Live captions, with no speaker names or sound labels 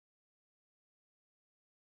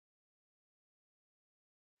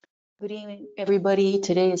Good evening, everybody.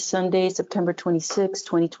 Today is Sunday, September 26,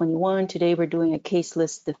 2021. Today we're doing a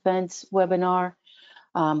caseless defense webinar.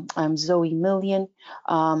 I'm Zoe Million.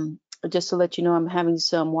 Just to let you know, I'm having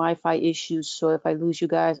some Wi-Fi issues, so if I lose you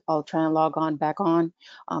guys, I'll try and log on back on.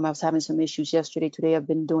 I was having some issues yesterday. Today I've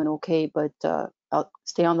been doing okay, but I'll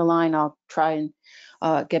stay on the line. I'll try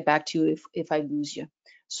and get back to you if I lose you.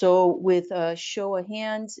 So with a show of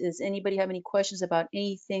hands, does anybody have any questions about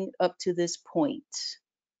anything up to this point?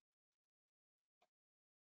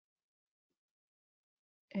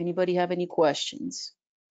 Anybody have any questions?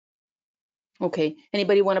 Okay,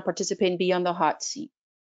 anybody want to participate and be on the hot seat?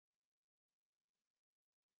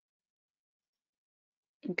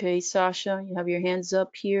 Okay, Sasha, you have your hands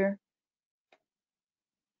up here.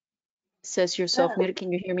 Says you're self-muted.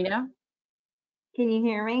 Can you hear me now? Can you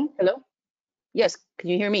hear me? Hello? Yes,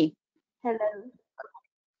 can you hear me? Hello.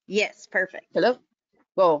 Yes, perfect. Hello?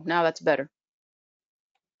 Oh, now that's better.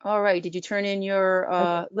 All right, did you turn in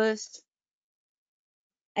your list?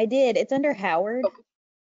 I did. It's under Howard. Okay.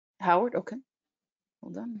 Howard, okay.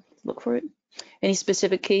 Hold on, look for it. Any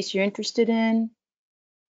specific case you're interested in?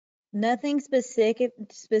 Nothing specific.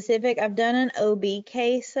 I've done an OB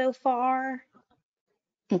case so far.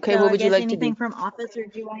 Okay, So what I would you guess like to anything do? from office or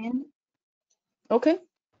GYN? Okay.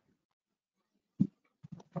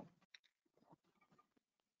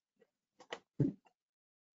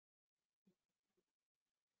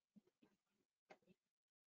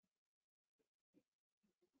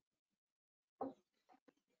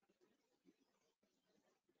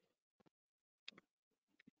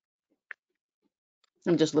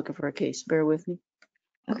 I'm just looking for a case. Bear with me.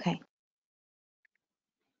 Okay.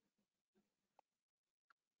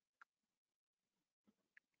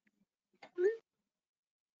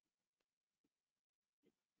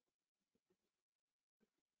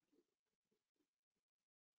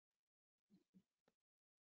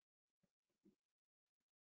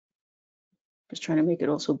 Just trying to make it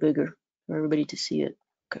also bigger for everybody to see it.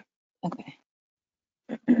 Okay. Okay.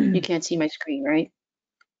 You can't see my screen, right?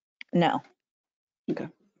 No. Okay.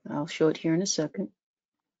 I'll show it here in a second.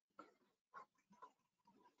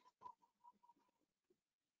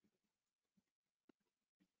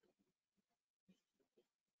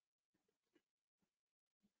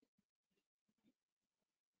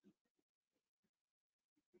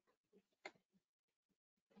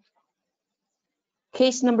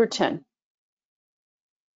 Case number 10.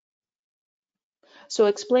 So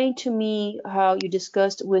explain to me how you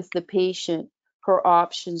discussed with the patient her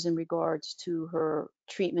options in regards to her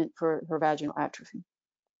treatment for her vaginal atrophy.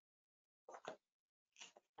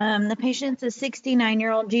 The patient's a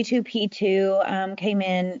 69-year-old G2P2, came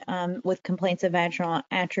in with complaints of vaginal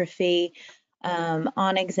atrophy.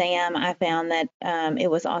 On exam, I found that it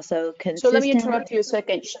was also consistent. So let me interrupt you a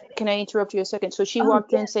second. Can I interrupt you a second? So she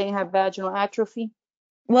walked in saying have vaginal atrophy?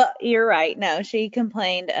 Well, you're right. No, she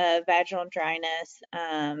complained of vaginal dryness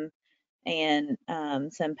and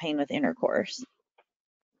some pain with intercourse.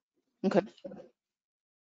 Okay.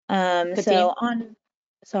 So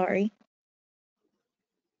sorry.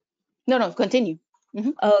 No, continue. Mm-hmm.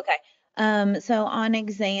 Oh, okay. So on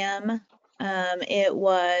exam, it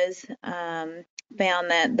was found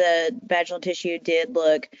that the vaginal tissue did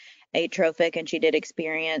look atrophic, and she did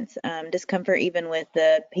experience discomfort even with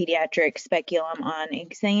the pediatric speculum on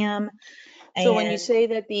exam. So when you say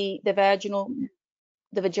that the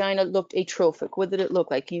vagina looked atrophic, what did it look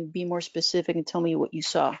like? Can you be more specific and tell me what you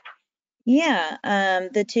saw? Yeah,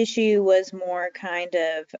 the tissue was more kind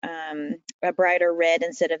of a brighter red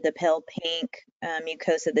instead of the pale pink.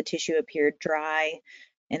 Mucosa of the tissue appeared dry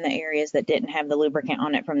in the areas that didn't have the lubricant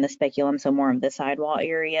on it from the speculum, so more of the sidewall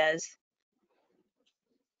areas.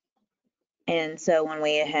 And so when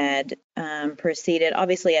we had proceeded,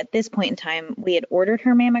 obviously at this point in time, we had ordered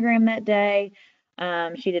her mammogram that day.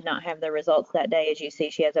 She did not have the results that day. As you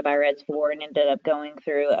see, she has a BI-RADS 4 and ended up going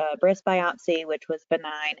through a breast biopsy, which was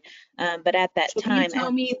benign. But at that time,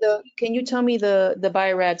 can you tell me the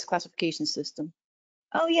BI-RADS classification system?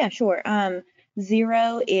 Oh yeah, sure.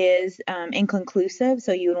 0 is inconclusive,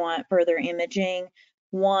 so you would want further imaging.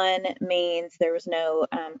 1 means there was no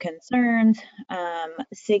concerns.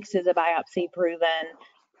 6 is a biopsy proven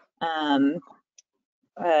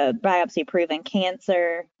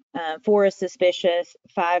cancer. 4 is suspicious.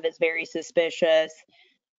 5 is very suspicious.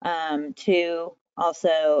 2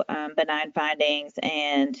 also benign findings,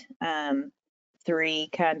 and 3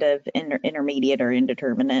 kind of intermediate or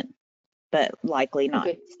indeterminate, but likely not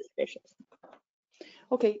suspicious.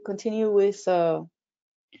 Okay, continue with so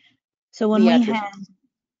when we had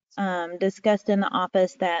discussed in the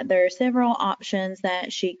office that there are several options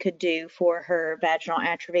that she could do for her vaginal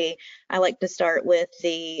atrophy. I like to start with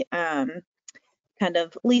the kind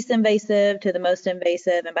of least invasive to the most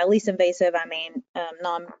invasive. And by least invasive, I mean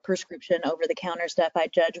non-prescription over-the-counter stuff. I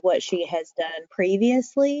judge what she has done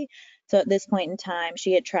previously. So at this point in time,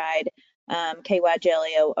 she had tried KY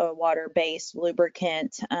jelly, a water-based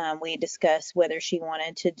lubricant. We discussed whether she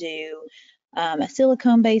wanted to do a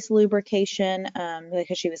silicone-based lubrication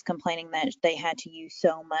because she was complaining that they had to use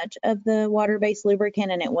so much of the water-based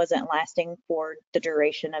lubricant and it wasn't lasting for the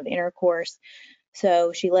duration of intercourse.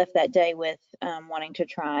 So she left that day with wanting to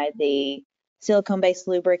try the silicone-based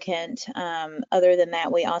lubricant. Other than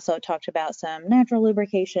that, we also talked about some natural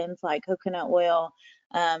lubrications like coconut oil,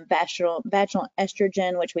 vaginal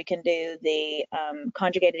estrogen, which we can do the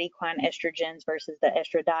conjugated equine estrogens versus the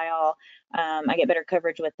estradiol. I get better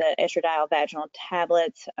coverage with the estradiol vaginal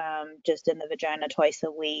tablets just in the vagina twice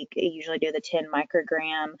a week. I usually do the 10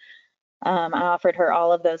 microgram. I offered her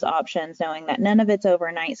all of those options, knowing that none of it's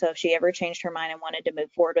overnight. So if she ever changed her mind and wanted to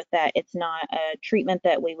move forward with that, it's not a treatment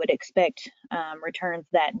that we would expect returns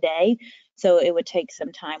that day. So it would take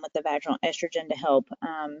some time with the vaginal estrogen to help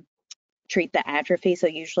treat the atrophy. So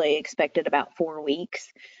usually expected about 4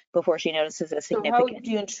 weeks before she notices a So how significant.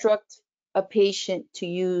 do you instruct a patient to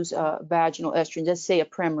use vaginal estrogen? Just say a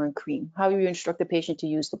Premarin cream. How do you instruct a patient to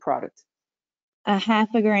use the product? A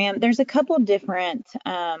half a gram. There's a couple different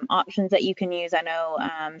options that you can use. I know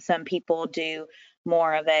some people do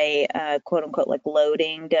more of a quote unquote like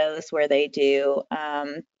loading dose where they do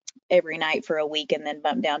every night for a week and then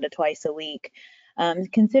bump down to twice a week.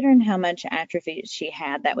 Considering how much atrophy she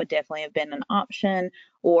had, that would definitely have been an option,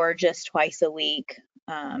 or just twice a week.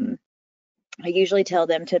 I usually tell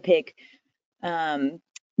them to pick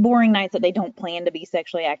boring nights that they don't plan to be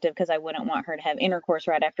sexually active because I wouldn't want her to have intercourse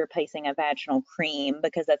right after placing a vaginal cream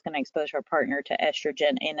because that's going to expose her partner to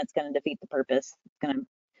estrogen and it's going to defeat the purpose. She's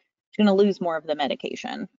going to lose more of the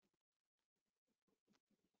medication.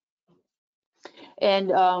 And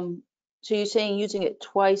so you're saying using it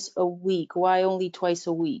twice a week. Why only twice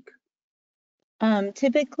a week?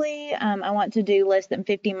 Typically, I want to do less than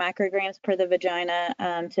 50 micrograms per the vagina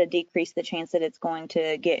to decrease the chance that it's going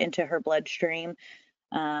to get into her bloodstream,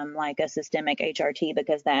 like a systemic HRT,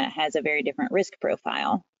 because that has a very different risk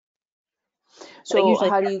profile. So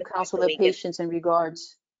how do you counsel the patients in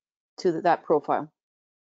regards to that profile?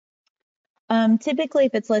 Typically,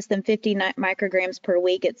 if it's less than 50 micrograms per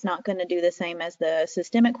week, it's not going to do the same as the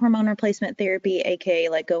systemic hormone replacement therapy, aka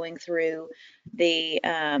like going through the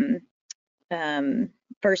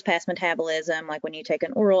first pass metabolism, like when you take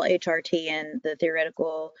an oral HRT and the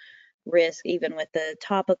theoretical risk, even with the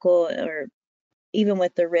topical or even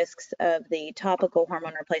with the risks of the topical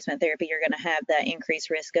hormone replacement therapy, you're going to have that increased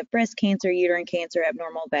risk of breast cancer, uterine cancer,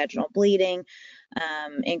 abnormal vaginal bleeding,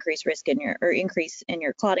 increase in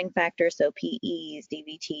your clotting factor, so PEs,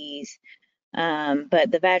 DVTs.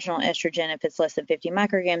 But the vaginal estrogen, if it's less than 50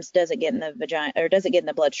 micrograms, doesn't get in the vagina or doesn't get in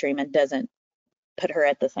the bloodstream and doesn't put her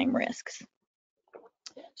at the same risks.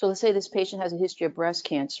 So let's say this patient has a history of breast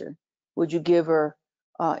cancer. Would you give her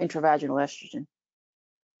intravaginal estrogen?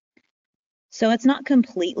 So it's not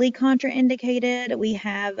completely contraindicated. We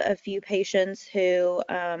have a few patients who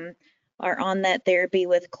are on that therapy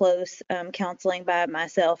with close counseling by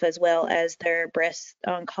myself as well as their breast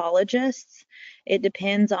oncologists. It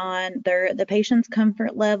depends on the patient's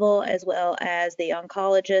comfort level as well as the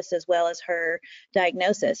oncologist as well as her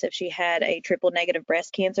diagnosis. If she had a triple negative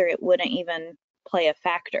breast cancer, it wouldn't even play a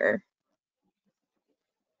factor.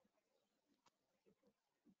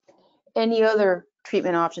 Any other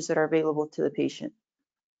treatment options that are available to the patient?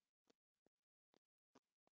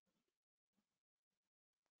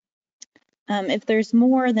 If there's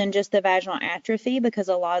more than just the vaginal atrophy, because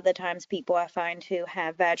a lot of the times people I find who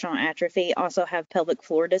have vaginal atrophy also have pelvic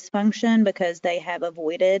floor dysfunction because they have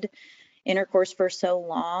avoided intercourse for so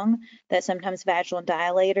long that sometimes vaginal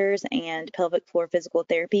dilators and pelvic floor physical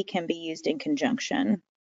therapy can be used in conjunction.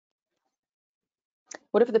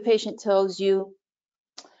 What if the patient tells you,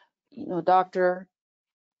 doctor,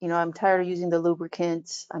 I'm tired of using the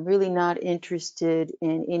lubricants. I'm really not interested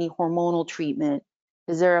in any hormonal treatment.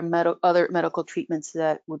 Is there other medical treatments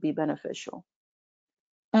that would be beneficial?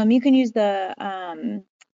 You can use the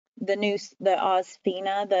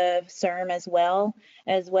Osphena, the SERM as well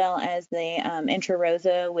as the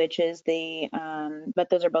Intrarosa, which is but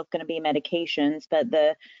those are both going to be medications, but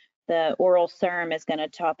the oral SERM is going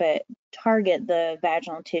to target the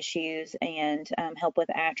vaginal tissues and help with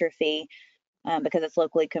atrophy because it's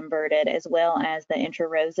locally converted, as well as the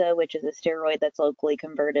Intrarosa, which is a steroid that's locally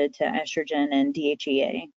converted to estrogen and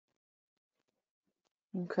DHEA.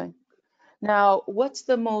 Okay. Now, what's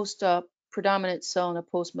the most predominant cell in a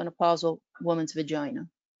postmenopausal woman's vagina?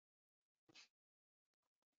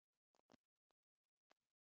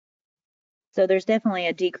 So there's definitely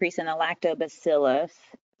a decrease in the lactobacillus.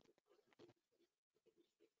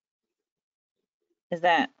 Is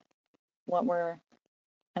that what we're,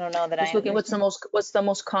 I don't know that I Just looking, understand. what's the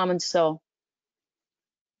most common cell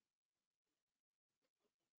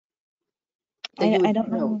that you I would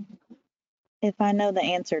don't know? know if I know the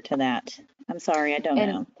answer to that. I'm sorry, I don't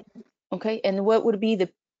And know. okay, and what would be the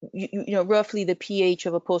roughly the pH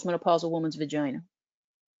of a postmenopausal woman's vagina?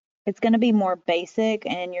 It's going to be more basic,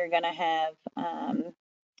 and you're going to have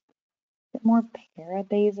more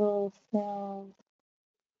parabasal cells.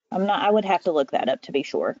 I would have to look that up to be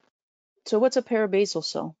sure. So what's a parabasal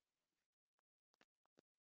cell?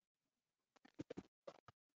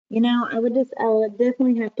 I would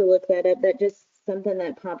definitely have to look that up. That just something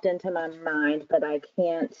that popped into my mind, but I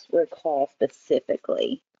can't recall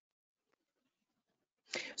specifically.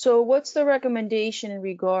 So what's the recommendation in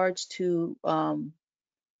regards to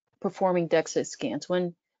performing DEXA scans?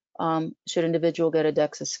 When should an individual get a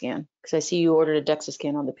DEXA scan? Because I see you ordered a DEXA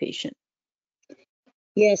scan on the patient.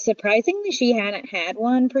 Yeah, surprisingly, she hadn't had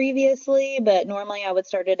one previously, but normally I would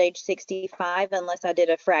start at age 65 unless I did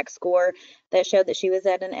a FRAC score that showed that she was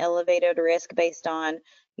at an elevated risk based on,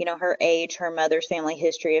 her age, her mother's family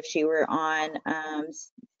history, if she were on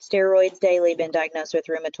steroids daily, been diagnosed with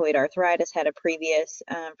rheumatoid arthritis, had a previous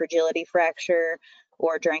fragility fracture,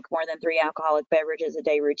 or drank more than 3 alcoholic beverages a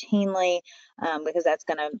day routinely, because that's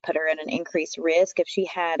going to put her at an increased risk. If she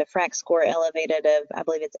had a FRAC score elevated of, I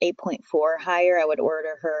believe it's 8.4 higher, I would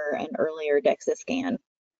order her an earlier DEXA scan.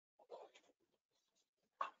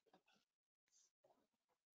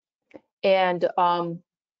 And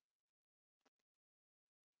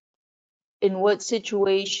in what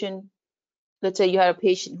situation, let's say you had a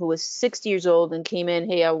patient who was 60 years old and came in,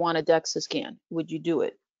 hey, I want a DEXA scan. Would you do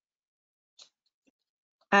it?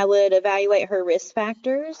 I would evaluate her risk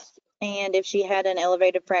factors, and if she had an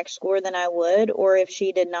elevated FRAC score, then I would, or if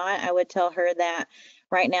she did not, I would tell her that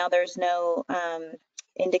right now there's no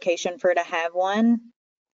indication for her to have one,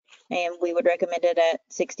 and we would recommend it at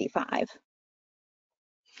 65.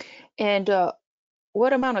 And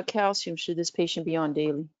what amount of calcium should this patient be on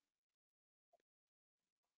daily?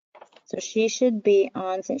 So she should be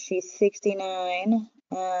on, since she's 69,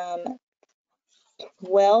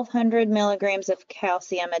 1,200 milligrams of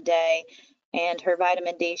calcium a day, and her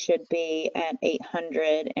vitamin D should be at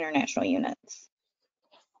 800 international units.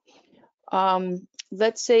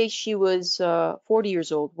 Let's say she was 40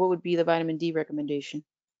 years old. What would be the vitamin D recommendation?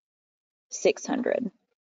 600.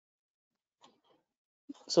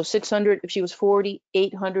 So 600 if she was 40,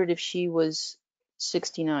 800 if she was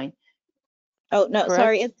 69, Oh, no,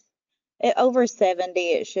 sorry, correct? over 70,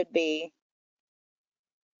 it should be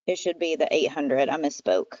the 800. I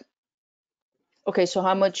misspoke. Okay, so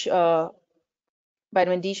how much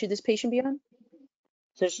vitamin D should this patient be on?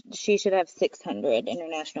 So she should have 600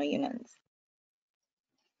 international units.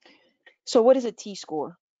 So what is a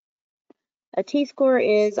T-score? A T-score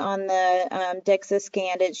is on the DEXA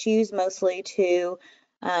scan. It's used mostly to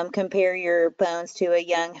compare your bones to a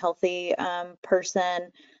young, healthy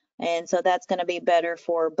person. And so that's going to be better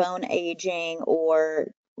for bone aging,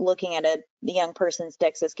 or looking at a young person's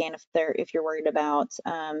DEXA scan if you're worried about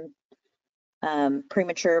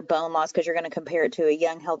premature bone loss, because you're going to compare it to a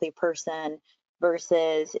young, healthy person,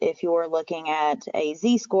 versus if you're looking at a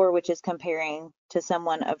Z-score, which is comparing to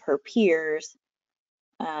someone of her peers.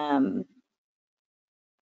 Then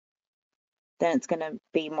it's going to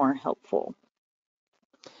be more helpful.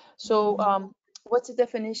 So what's the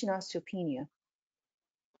definition of osteopenia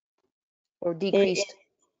or decreased?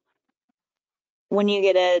 When you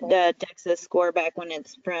get a DEXA score back, when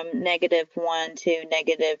it's from -1 to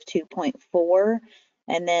 -2.4,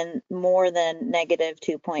 and then more than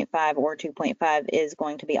 -2.5 or 2.5 is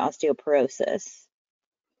going to be osteoporosis.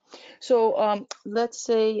 So let's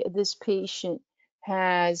say this patient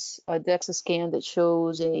has a DEXA scan that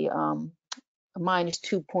shows a minus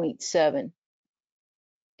 2.7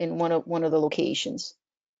 in one of the locations.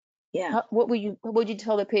 Yeah. What would you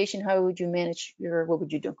tell the patient? How would you manage what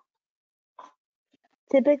would you do?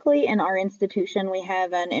 Typically in our institution, we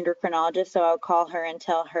have an endocrinologist, so I'll call her and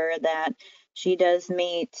tell her that she does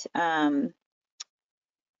meet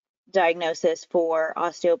diagnosis for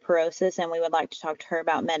osteoporosis, and we would like to talk to her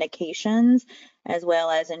about medications, as well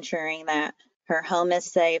as ensuring that her home is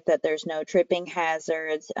safe, that there's no tripping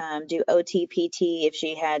hazards, do OTPT if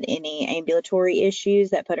she had any ambulatory issues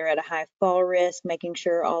that put her at a high fall risk, making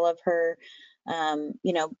sure all of her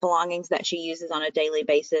belongings that she uses on a daily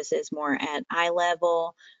basis is more at eye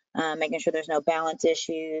level, making sure there's no balance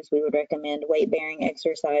issues. We would recommend weight-bearing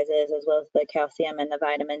exercises as well as the calcium and the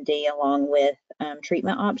vitamin D along with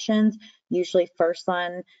treatment options. Usually first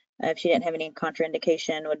line, if she didn't have any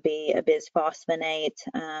contraindication, would be a bisphosphonate.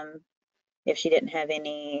 If she didn't have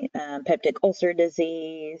any peptic ulcer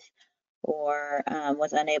disease or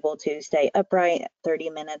was unable to stay upright 30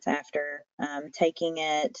 minutes after taking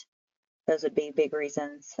it, those would be big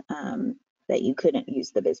reasons that you couldn't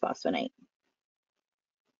use the bisphosphonate.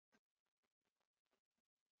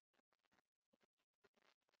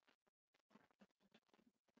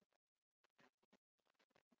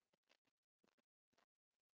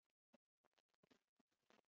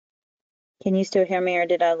 Can you still hear me or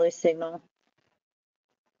did I lose signal?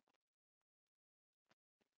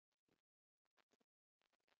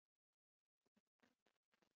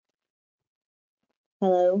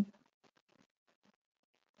 Hello?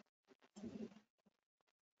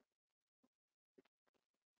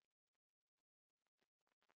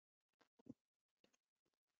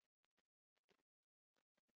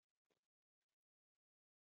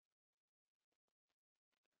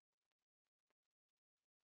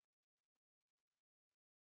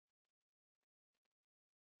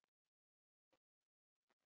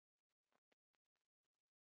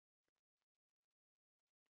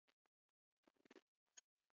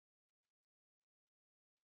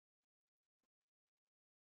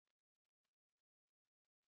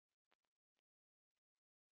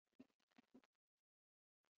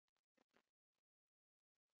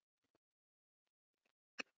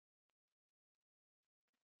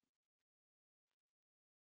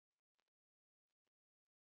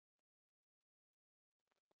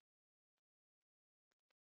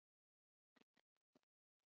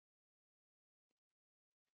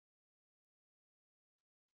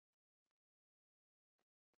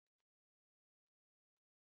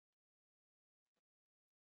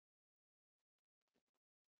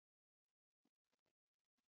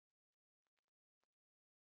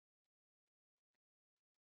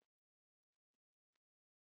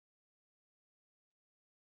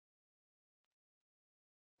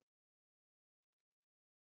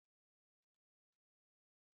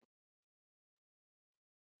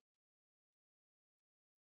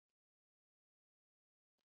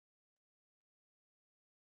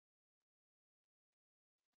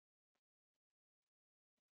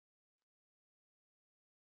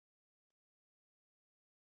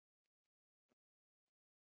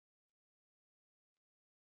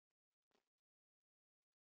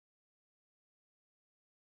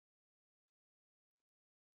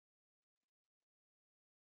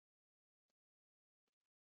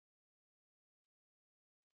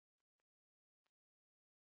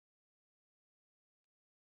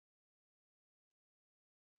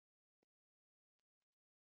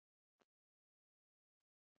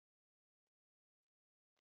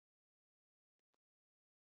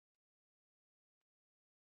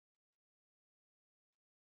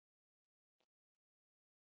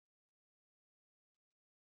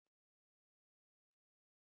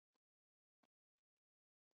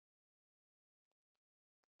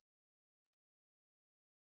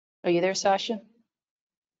 Are you there, Sasha?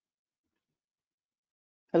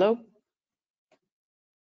 Hello?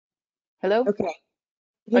 Hello? Okay. Are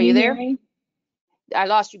Can you you hear there? me? I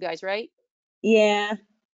lost you guys, right? Yeah.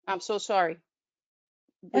 I'm so sorry.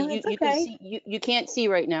 But Oh, you it's you can okay. see you can't see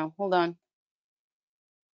right now. Hold on.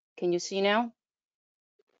 Can you see now?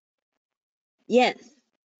 Yes.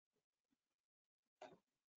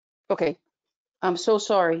 Okay. I'm so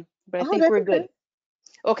sorry, but I Oh, think that's we're okay. good.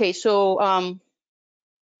 Okay, so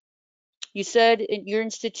you said in your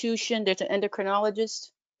institution there's an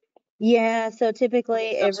endocrinologist? Yeah, so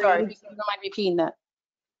typically I'm sorry, every if you don't mind repeating that.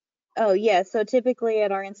 Oh, yeah. So typically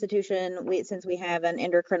at our institution, since we have an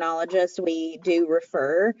endocrinologist, we do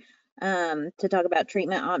refer to talk about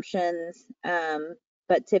treatment options.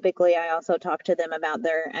 But typically, I also talk to them about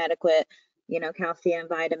their adequate, calcium,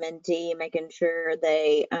 vitamin D, making sure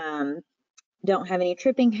they don't have any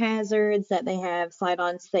tripping hazards, that they have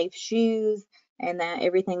slide-on safe shoes, and that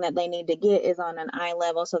everything that they need to get is on an eye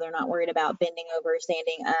level so they're not worried about bending over,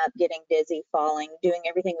 standing up, getting dizzy, falling, doing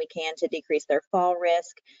everything we can to decrease their fall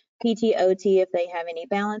risk. PT/OT if they have any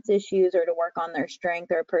balance issues or to work on their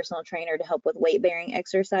strength, or a personal trainer to help with weight-bearing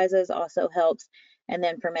exercises also helps. And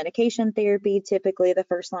then for medication therapy, typically the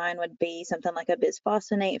first line would be something like a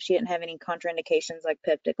bisphosphonate if she didn't have any contraindications like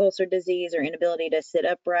peptic ulcer disease or inability to sit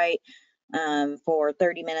upright for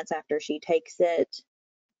 30 minutes after she takes it.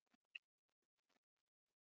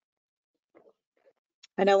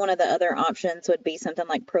 I know one of the other options would be something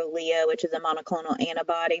like Prolia, which is a monoclonal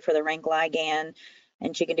antibody for the rank ligand,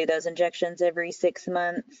 and she can do those injections every 6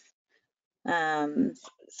 months.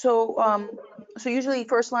 So usually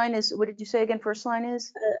first line is, what did you say again? First line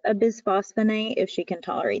is? A bisphosphonate, if she can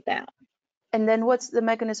tolerate that. And then what's the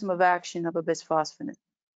mechanism of action of a bisphosphonate?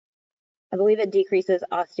 I believe it decreases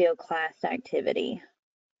osteoclast activity.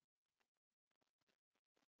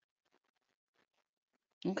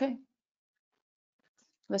 Okay.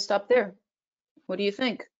 Let's stop there. What do you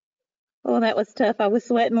think? Oh, that was tough. I was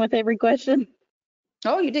sweating with every question.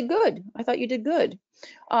 Oh, you did good. I thought you did good.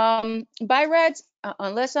 BI-RADS,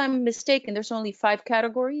 unless I'm mistaken, there's only 5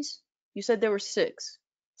 categories. You said there were 6.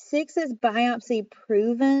 6 is biopsy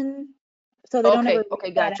proven, so they don't ever Okay,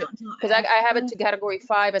 read that gotcha. out until Because I have it after. to category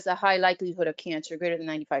 5 as a high likelihood of cancer, greater than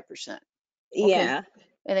 95%. Okay. Yeah.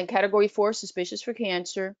 And then category 4, suspicious for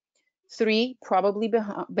cancer. 3, probably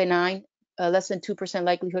benign, less than 2%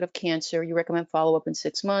 likelihood of cancer. You recommend follow-up in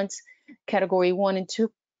 6 months. Category 1 and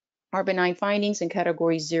 2 are benign findings, and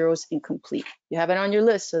category 0 is incomplete. You have it on your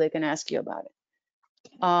list so they can ask you about it.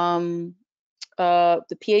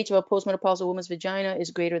 The pH of a postmenopausal woman's vagina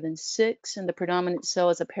is greater than 6, and the predominant cell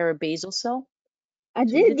is a parabasal cell. I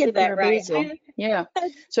So you did did say get that right. parabasal. Yeah. I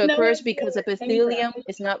had So it no occurs idea because where it came from. epithelium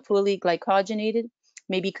is not fully glycogenated,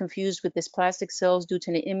 may be confused with dysplastic cells due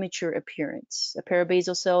to an immature appearance. A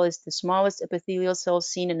parabasal cell is the smallest epithelial cell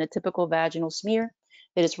seen in a typical vaginal smear.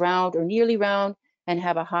 It is round or nearly round and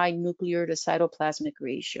have a high nuclear to cytoplasmic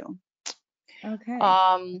ratio. Okay.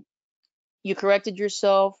 You corrected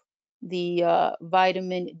yourself. The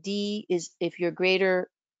vitamin D is, if you're greater,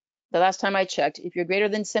 the last time I checked, if you're greater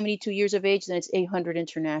than 72 years of age, then it's 800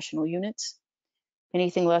 international units.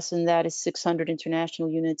 Anything less than that is 600 international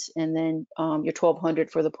units, and then your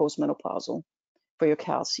 1200 for the postmenopausal for your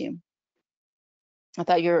calcium. I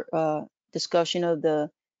thought your discussion of the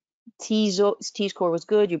T-score was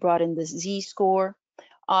good. You brought in the Z-score.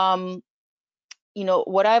 You know,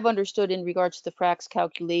 what I've understood in regards to the FRAX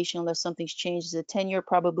calculation, unless something's changed, is a 10-year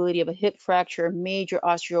probability of a hip fracture, a major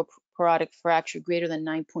osteoporotic fracture greater than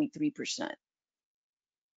 9.3%.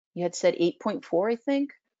 You had said 8.4, I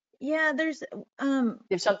think. Yeah, there's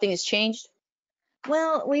If something has changed.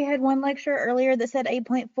 well, we had one lecture earlier that said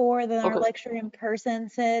 8.4, then our Okay. lecture in person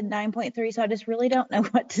said 9.3, so I just really don't know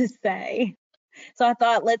what to say. So I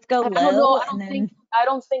thought let's go I don't know. low and then I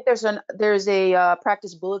don't think there's a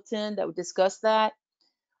practice bulletin that would discuss that.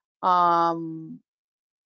 So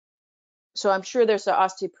I'm sure there's an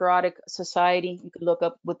osteoporotic society you could look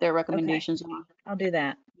up what their okay, recommendations are. I'll do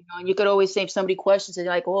that. You know, and you could always say if somebody questions it,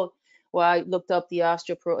 like, oh, well, I looked up the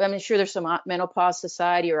osteoporosis. I mean, sure, there's some menopause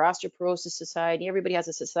society or osteoporosis society. Everybody has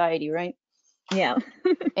a society, right? Yeah.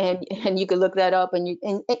 And you could look that up. And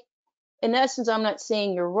in essence, I'm not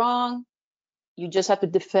saying you're wrong. You just have to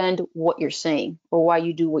defend what you're saying or why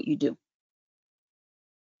you do what you do.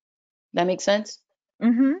 That makes sense?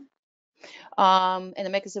 Mm-hmm. And the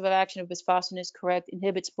mechanism of action of bisphosphonate is correct.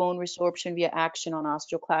 Inhibits bone resorption via action on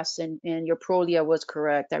osteoclasts, and your Prolia was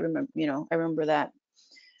correct. I remember that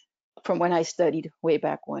from when I studied way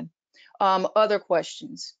back when. Other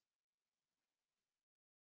questions?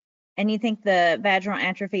 And you think the vaginal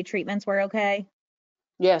atrophy treatments were okay?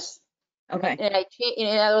 Yes. Okay.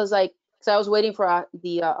 And I was like, because I was waiting for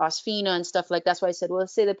the Osphena and stuff like that's why I said, well,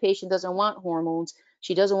 let's say the patient doesn't want hormones.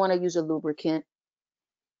 She doesn't want to use a lubricant.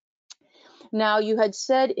 Now, you had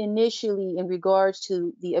said initially in regards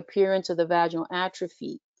to the appearance of the vaginal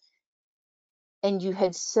atrophy, and you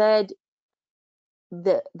had said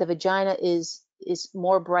the vagina is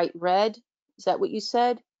more bright red. Is that what you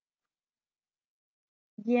said?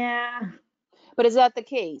 Yeah. But is that the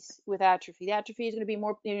case with atrophy? The atrophy is going to be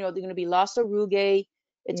more, they're going to be loss of rugae.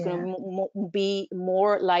 It's Yeah. going to be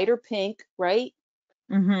more lighter pink, right?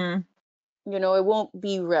 Mm-hmm. It won't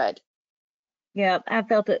be red. Yeah, I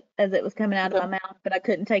felt it as it was coming out of Okay. my mouth, but I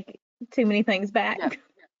couldn't take too many things back. Yeah.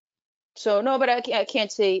 So no, but I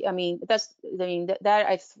can't say. I mean, that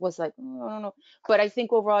I was like, oh, I don't know. But I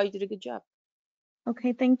think overall you did a good job.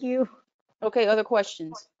 Okay, thank you. Okay, other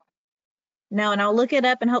questions? No, and I'll look it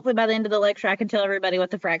up, and hopefully by the end of the lecture, I can tell everybody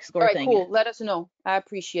what the frac All score right, thing is. cool. Let us know. I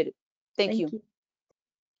appreciate it. Thank Thank you. you.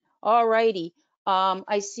 All righty.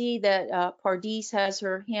 I see that Pardis has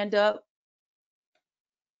her hand up.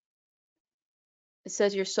 It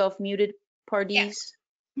says you're self-muted, Pardis. Yes.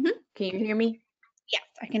 Mhm. Can you hear me? Yes,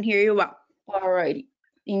 I can hear you well. All righty.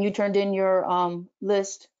 And you turned in your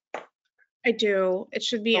list. I do. It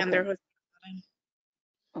should be Okay. under.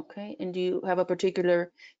 Okay. And do you have a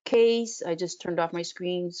particular case? I just turned off my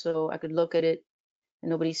screen so I could look at it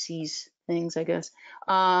and nobody sees things, I guess.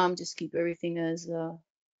 Just keep everything as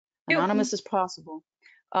anonymous as possible.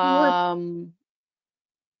 I'm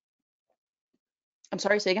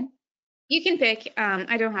sorry, say again. You can pick.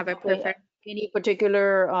 I don't have a Okay, preferred any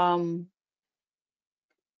particular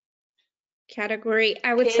category.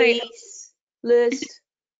 I would say case list?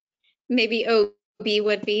 maybe OB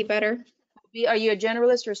would be better. Are you a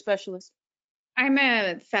generalist or a specialist? I'm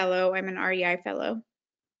a fellow. I'm an REI fellow.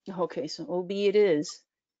 Okay, so OB it is.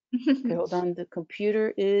 Okay, hold on. The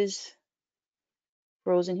computer is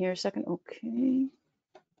frozen here a second. Okay.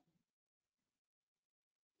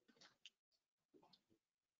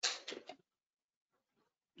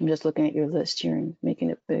 I'm just looking at your list here and making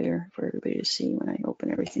it bigger for everybody to see when I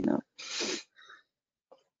open everything up.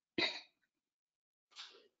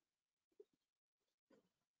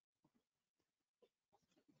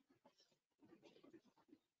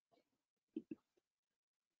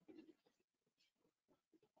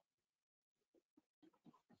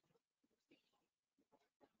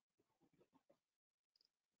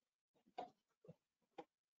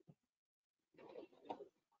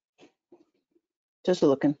 Just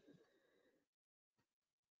looking.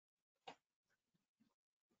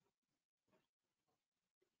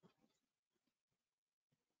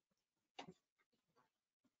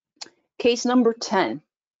 Case number 10.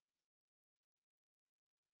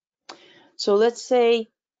 So let's say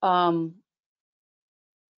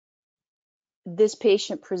this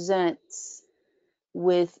patient presents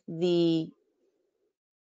with the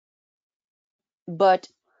butt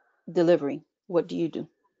delivery. What do you do?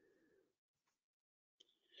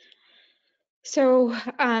 So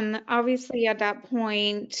obviously at that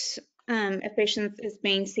point, if patient is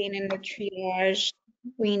being seen in the triage,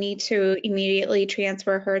 we need to immediately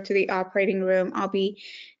transfer her to the operating room. I'll be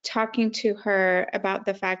talking to her about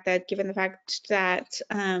the fact that given the fact that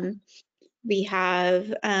we have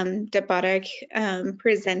the buttock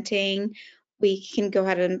presenting, we can go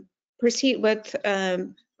ahead and proceed with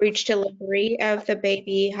breech delivery of the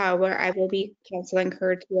baby. However, I will be counseling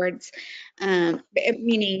her towards,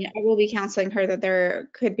 meaning I will be counseling her that there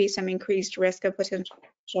could be some increased risk of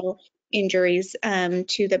potential injuries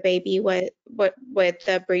to the baby with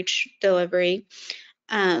the breech delivery.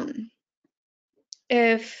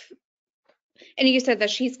 If and you said that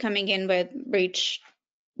she's coming in with breech.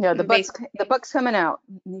 Yeah, the Basically. butt's coming out.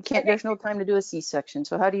 You can't. Okay. There's no time to do a C-section.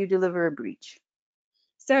 So how do you deliver a breech?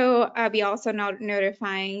 So I'll be also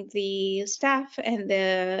notifying the staff and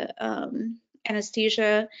the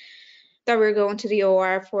anesthesia that we're going to the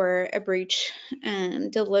OR for a breech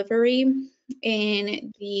delivery.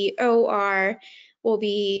 In the OR, will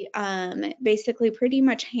be basically pretty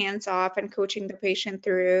much hands off and coaching the patient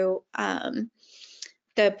through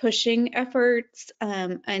the pushing efforts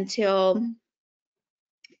until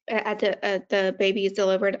at the baby is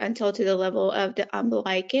delivered until to the level of the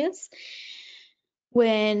umbilicus.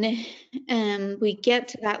 When we get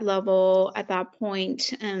to that level, at that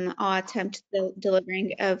point, I'll attempt the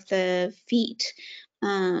delivering of the feet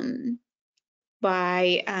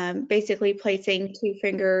by basically placing 2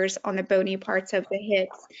 fingers on the bony parts of the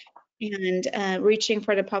hips and reaching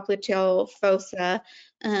for the popliteal fossa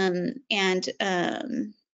and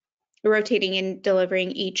rotating and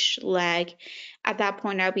delivering each leg. At that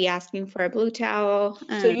point, I'll be asking for a blue towel.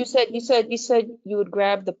 So you said you would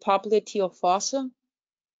grab the popliteal fossa?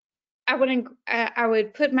 I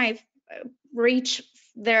would put my reach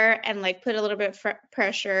there and like put a little bit of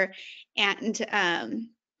pressure and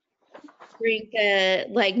bring the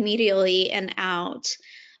leg medially and out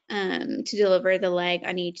to deliver the leg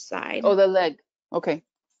on each side. Oh, the leg. Okay.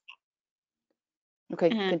 Okay,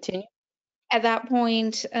 continue. At that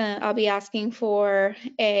point, I'll be asking for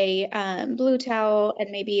a blue towel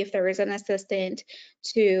and maybe if there is an assistant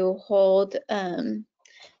to hold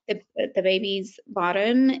the baby's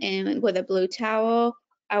bottom and with a blue towel.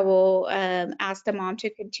 I will ask the mom to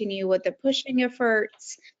continue with the pushing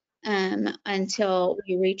efforts until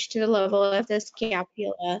we reach to the level of the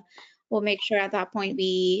scapula. We'll make sure at that point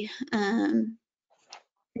we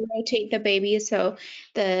rotate the baby so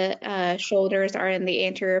the shoulders are in the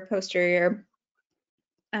anterior posterior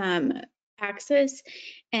axis,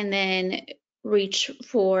 and then reach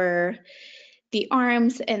for the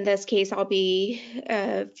arms. In this case, I'll be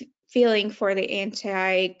feeling for the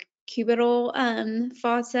anti-cubital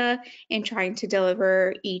fossa and trying to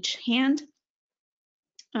deliver each hand.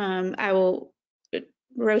 I will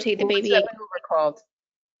rotate the baby. What's that maneuver called?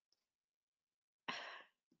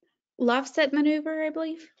 Left set maneuver, I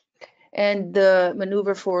believe. And the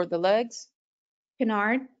maneuver for the legs?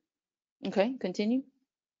 Canard. Okay, continue.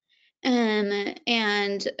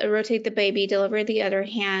 And rotate the baby, deliver the other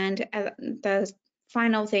hand. The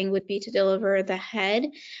final thing would be to deliver the head.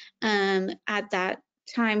 At that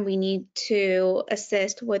time, we need to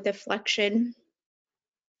assist with the flexion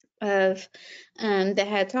of the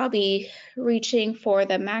head. So I'll be reaching for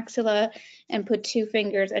the maxilla and put 2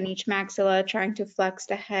 fingers on each maxilla, trying to flex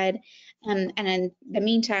the head. And in the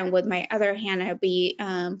meantime, with my other hand, I'll be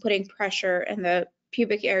putting pressure in the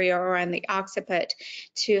pubic area or on the occiput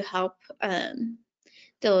to help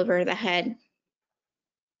deliver the head.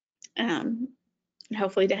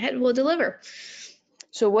 Hopefully the head will deliver.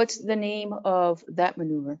 So what's the name of that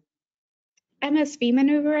maneuver? MSV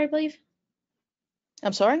maneuver, I believe.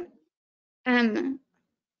 I'm sorry? It's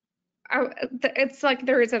like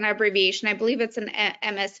there is an abbreviation. I believe it's an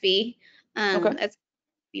MSV. Okay. It's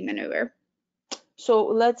a maneuver. So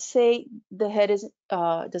let's say the head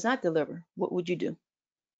does not deliver. What would you do?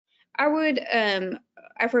 I would,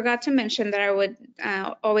 I forgot to mention that I would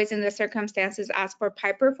always in the circumstances ask for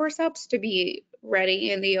Piper forceps to be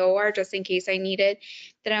ready in the OR just in case I need it.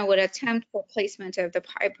 Then I would attempt for placement of the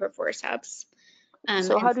Piper forceps.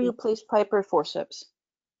 So how do you place Piper forceps?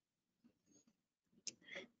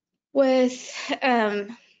 With, that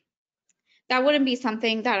wouldn't be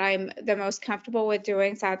something that I'm the most comfortable with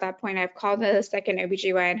doing. So at that point, I've called the second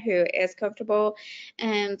OBGYN who is comfortable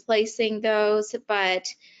in placing those. But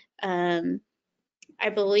I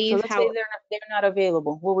believe So let's say they're not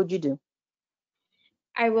available. What would you do?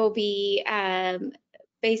 I will be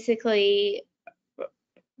basically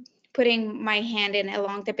putting my hand in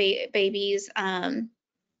along the baby's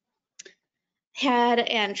head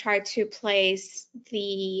and try to place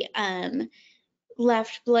the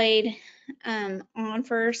left blade on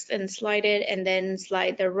first and slide it, and then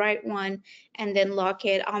slide the right one and then lock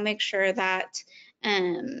it. I'll make sure that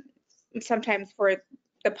sometimes for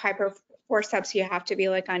the Piper forceps you have to be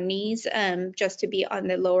like on knees just to be on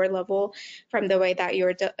the lower level from the way that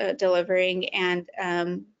you're delivering and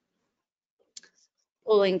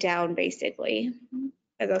pulling down basically.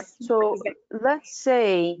 So let's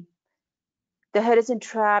say the head is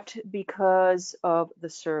entrapped because of the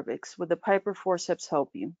cervix. Would the Piper forceps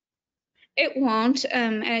help you? It won't.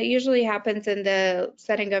 And it usually happens in the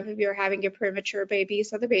setting of if you're having a premature baby.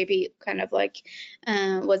 So the baby kind of like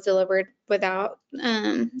was delivered without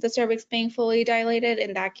the cervix being fully dilated.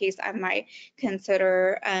 In that case, I might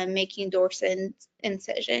consider making dorsal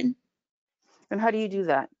incision. And how do you do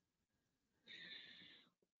that?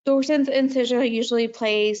 Dorsal incision usually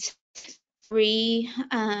plays 3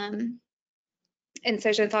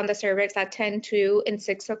 incisions on the cervix at 10, 2, and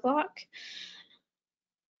 6 o'clock.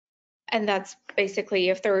 And that's basically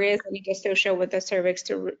if there is any dystocia with the cervix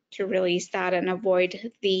to release that and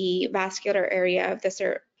avoid the vascular area of the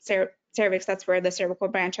cervix. That's where the cervical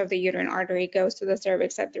branch of the uterine artery goes to the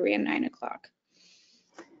cervix at 3 and 9 o'clock.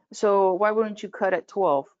 So why wouldn't you cut at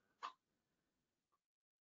 12?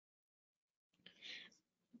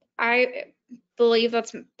 I believe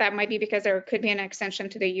that might be because there could be an extension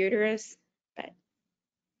to the uterus, but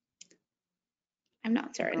I'm not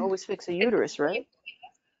You certain. can always fix a uterus, right?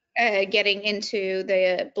 Getting into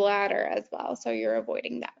the bladder as well, so you're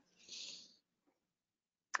avoiding that.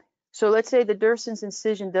 So let's say the Durson's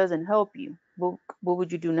incision doesn't help you. What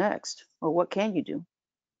would you do next? Or what can you do?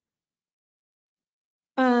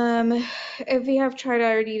 If we have tried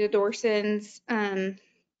already the Dorsons and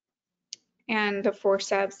the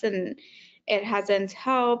forceps and it hasn't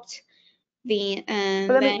helped,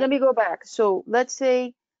 Let me go back. So let's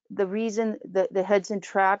say the reason that the head's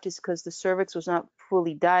entrapped is because the cervix was not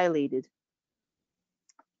fully dilated.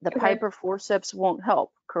 The Piper forceps won't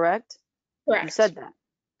help, correct? Correct. You said that.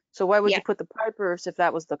 So why would Yeah. you put the Pipers if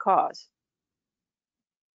that was the cause?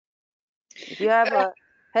 If you have a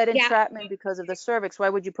head entrapment because of the cervix, why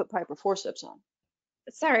would you put Piper forceps on?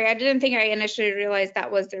 Sorry, I didn't think I initially realized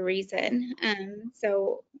that was the reason.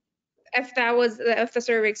 So if the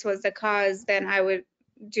cervix was the cause, then I would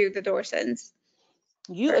do the Dorsons.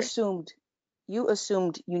 You assumed you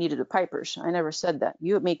needed the Pipers. I never said that.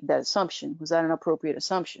 You would make that assumption. Was that an appropriate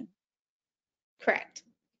assumption? Correct.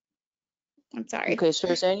 I'm sorry. Okay, so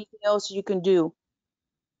is there anything else you can do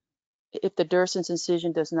if the Durson's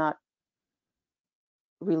incision does not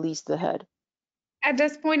release the head? At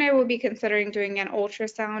this point, I will be considering doing an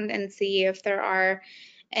ultrasound and see if there are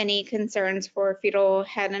any concerns for fetal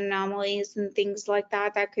head anomalies and things like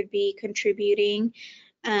that that could be contributing.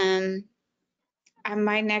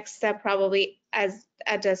 My next step probably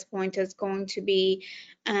at this point is going to be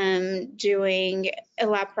doing a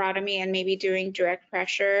laparotomy and maybe doing direct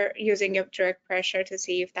pressure, using a direct pressure to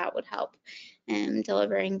see if that would help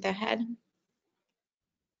delivering the head.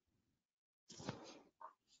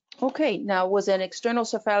 Okay, now was an external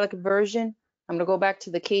cephalic version, I'm going to go back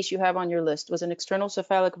to the case you have on your list, was an external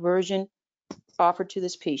cephalic version offered to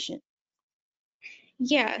this patient?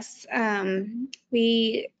 Yes,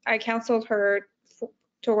 I counseled her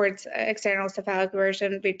towards external cephalic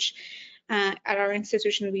version, which at our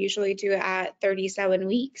institution we usually do at 37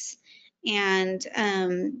 weeks, and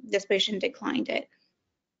this patient declined it.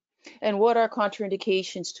 And what are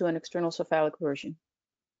contraindications to an external cephalic version?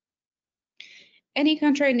 Any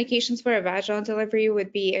contraindications for a vaginal delivery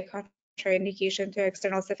would be a contraindication to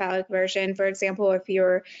external cephalic version. For example, if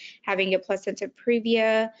you're having a placenta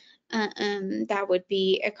previa, that would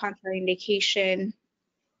be a contraindication.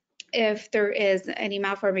 If there is any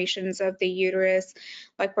malformations of the uterus,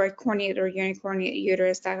 like bicornuate or unicornuate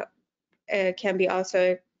uterus, that can be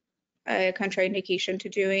also a contraindication to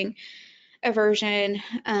doing a version.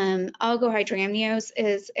 Oligohydramnios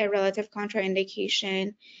is a relative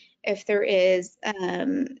contraindication. If there is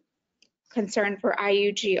concern for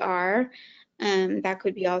IUGR, that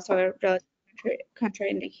could be also a relative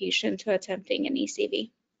contraindication to attempting an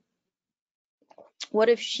ECV. What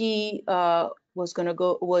if she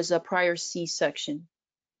was a prior C-section?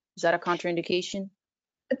 Is that a contraindication?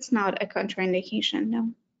 It's not a contraindication, no.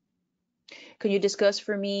 Can you discuss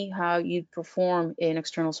for me how you perform an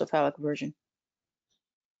external cephalic version?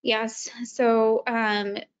 Yes, so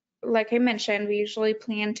like I mentioned, we usually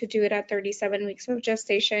plan to do it at 37 weeks of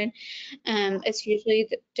gestation. It's usually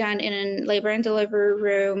done in a labor and delivery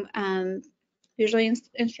room. Usually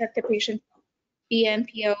instruct the patient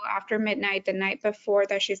BNPO after midnight, the night before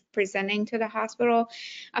that she's presenting to the hospital.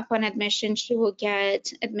 Upon admission, she will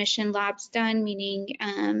get admission labs done, meaning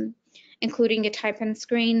including a type and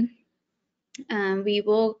screen.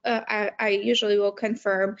 I usually will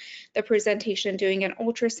confirm the presentation doing an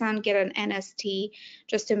ultrasound, get an NST,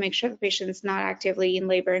 just to make sure the patient's not actively in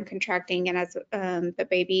labor and contracting, and as the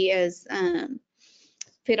baby is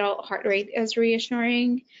fetal heart rate is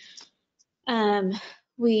reassuring.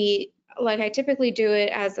 I typically do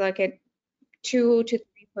it as like a 2 to 3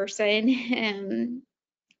 person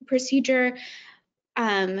procedure.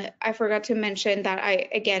 I forgot to mention that I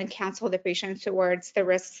again counsel the patient towards the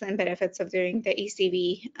risks and benefits of doing the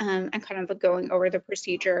ECV and kind of going over the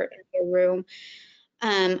procedure in the room.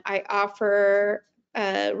 I offer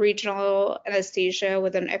regional anesthesia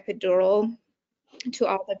with an epidural to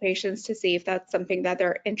all the patients to see if that's something that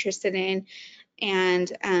they're interested in,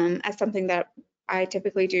 and as something that I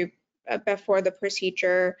typically do before the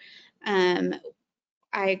procedure.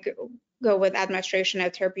 I go with administration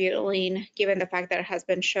of terbutaline, given the fact that it has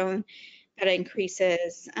been shown that it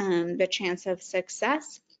increases the chance of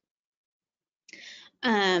success.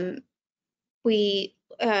 We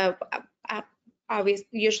obviously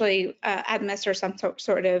usually administer some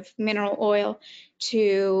sort of mineral oil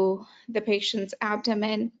to the patient's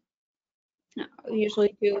abdomen.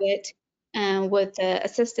 Usually do it with the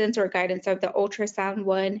assistance or guidance of the ultrasound.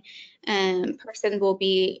 One person will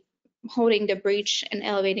be holding the breech and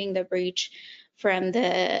elevating the breech from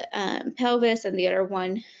the pelvis, and the other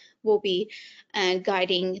one will be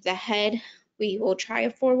guiding the head. We will try a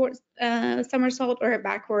forward somersault or a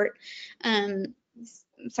backward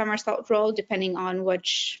somersault roll, depending on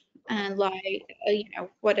which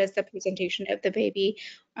what is the presentation of the baby,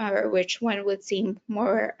 or which one would seem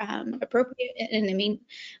more appropriate. And I mean,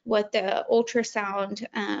 with the ultrasound,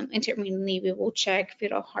 intermittently we will check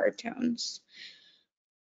fetal heart tones.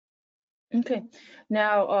 Okay.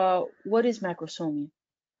 Now, what is macrosomia?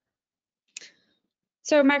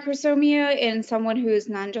 So macrosomia in someone who is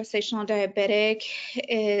non-gestational diabetic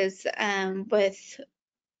is with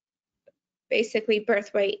basically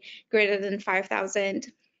birth weight greater than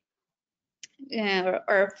 5,000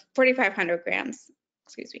 or 4,500 grams,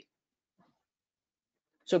 excuse me.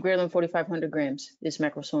 So greater than 4,500 grams is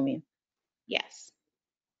macrosomia. Yes.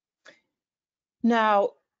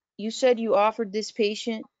 Now, you said you offered this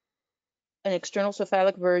patient an external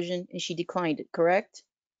cephalic version and she declined it, correct?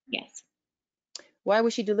 Yes. Why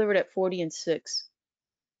was she delivered at 40 and 6?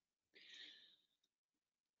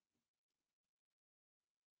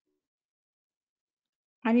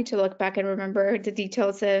 I need to look back and remember the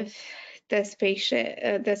details of this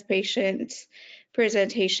patient's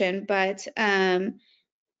presentation, but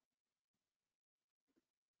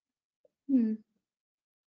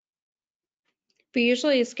we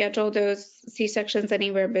usually schedule those C-sections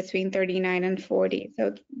anywhere between 39 and 40.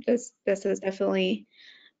 So this is definitely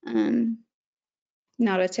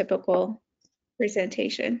not a typical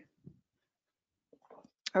presentation.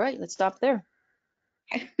 All right, let's stop there.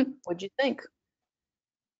 What'd you think?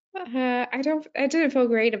 I didn't feel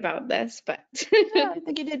great about this, but Yeah, I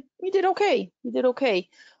think you did okay. You did okay.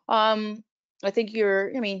 I think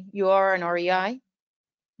you are an REI.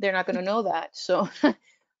 They're not going to know that. So,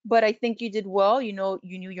 but I think you did well. You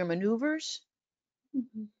knew your maneuvers.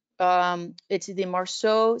 It's the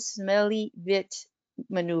Marceau Smelly Vit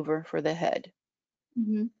maneuver for the head.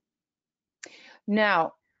 Mm-hmm.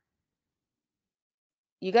 Now,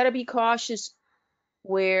 you got to be cautious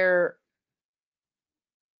where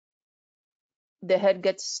the head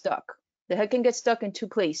gets stuck. The head can get stuck in two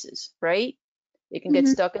places, right? It can get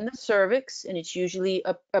Mm-hmm. stuck in the cervix, and it's usually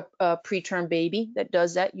a preterm baby that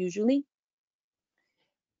does that usually.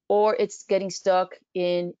 Or it's getting stuck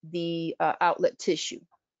in the outlet tissue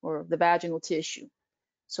or the vaginal tissue.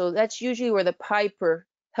 So that's usually where the piper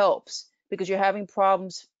helps because you're having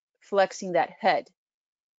problems flexing that head.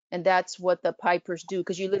 And that's what the pipers do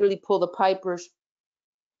because you literally pull the pipers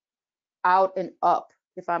out and up,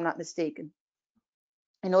 if I'm not mistaken,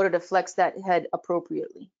 in order to flex that head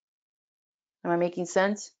appropriately. Am I making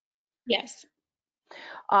sense? Yes.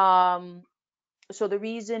 So the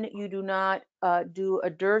reason you do not do a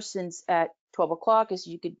dehiscence at 12 o'clock is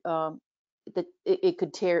you could it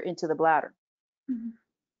could tear into the bladder, Mm-hmm.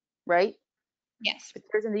 right? Yes. If it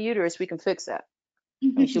tears in the uterus, we can fix that.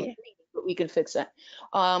 Mm-hmm. I mean, she'll, but we can fix that.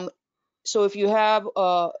 So if you have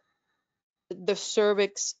the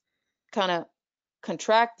cervix kind of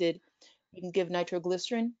contracted, you can give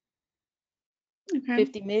nitroglycerin, Okay.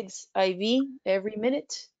 50 mg IV every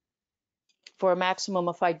minute for a maximum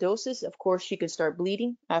of 5 doses. Of course, she can start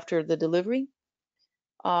bleeding after the delivery.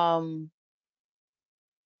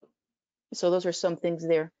 So those are some things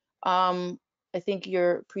there. I think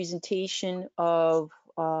your presentation of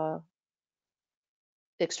the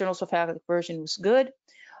external cephalic version was good.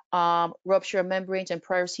 Rupture of membranes and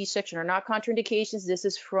prior C-section are not contraindications. This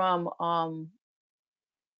is from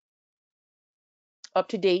up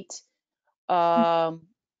to date. A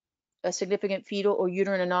significant fetal or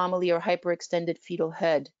uterine anomaly or hyperextended fetal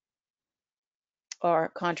head are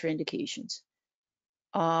contraindications.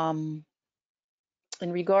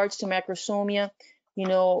 In regards to macrosomia, you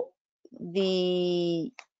know,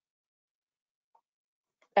 I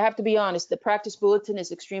have to be honest, the practice bulletin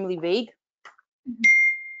is extremely vague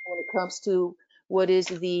when it comes to what is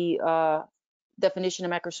the definition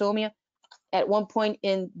of macrosomia. At one point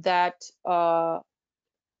in that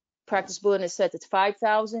practice bulletin, it says it's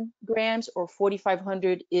 5,000 grams or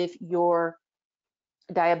 4,500 if you're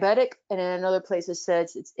diabetic, and in another place it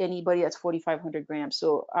says it's anybody that's 4,500 grams.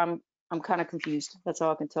 So I'm kind of confused. That's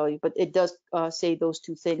all I can tell you. But it does say those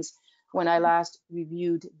two things when I last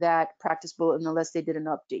reviewed that practice bulletin, unless they did an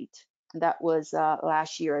update. And that was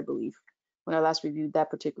last year, I believe, when I last reviewed that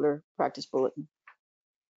particular practice bulletin.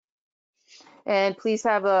 And please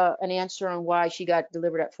have an answer on why she got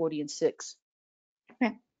delivered at 40 and 6.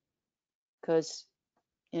 Okay. Because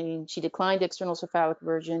I mean, she declined external cephalic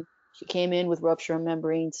version. She came in with rupture of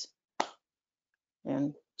membranes,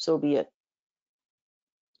 and so be it.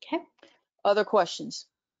 Okay. Other questions?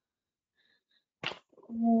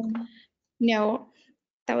 No,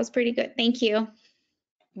 that was pretty good. Thank you.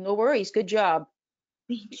 No worries. Good job.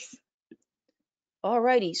 Thanks. All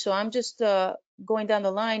righty. So I'm just going down the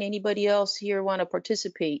line. Anybody else here want to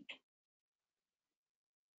participate?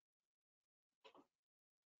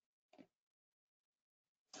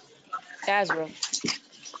 Azra.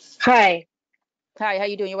 Hi, Hi, how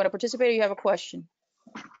you doing? You want to participate or you have a question?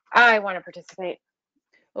 I want to participate.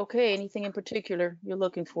 Okay, anything in particular you're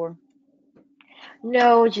looking for?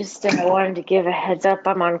 No, just I wanted to give a heads up.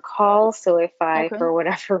 I'm on call, so if I, Okay. for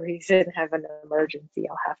whatever reason, have an emergency,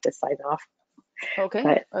 I'll have to sign off. Okay.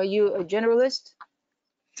 But Are you a generalist?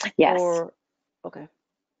 yes, Or okay.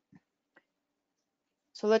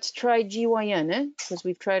 So let's try GYN, because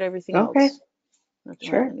we've tried everything okay, else. All right,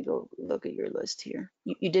 sure, let me go look at your list here.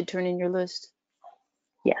 You did turn in your list?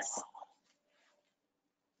 yes.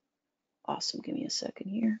 Awesome. Give me a second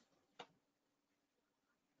here.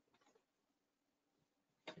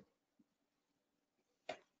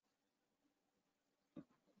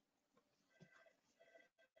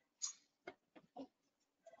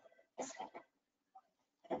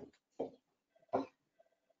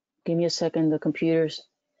 Give me a second. The computer's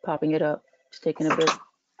popping it up. It's taking a bit.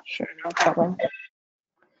 Sure, no problem.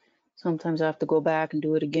 Sometimes I have to go back and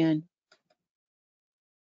do it again.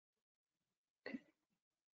 Okay.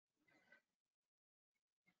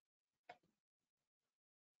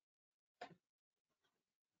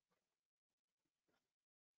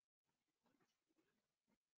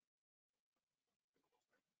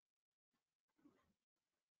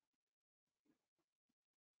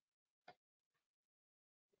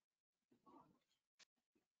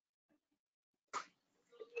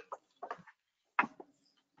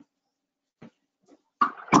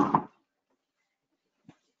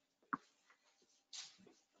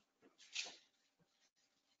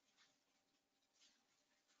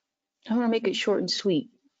 I want to make it short and sweet.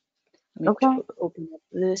 Okay. Open up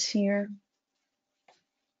this here.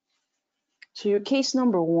 So your case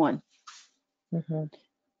number 1, Mm-hmm.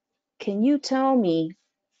 can you tell me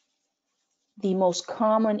the most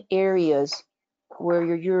common areas where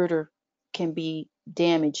your ureter can be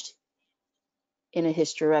damaged in a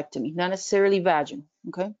hysterectomy? Not necessarily vaginal,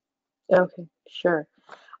 okay? Okay, sure.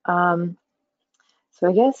 So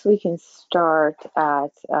I guess we can start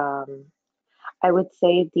at, I would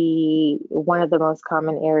say one of the most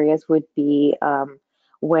common areas would be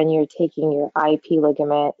when you're taking your IP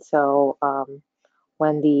ligament. So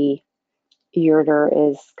when the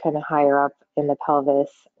ureter is kind of higher up in the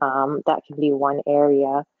pelvis, that can be one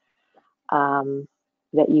area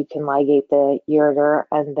that you can ligate the ureter,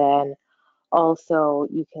 and then also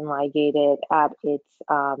you can ligate it at its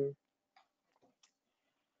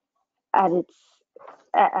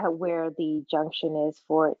where the junction is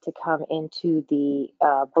for it to come into the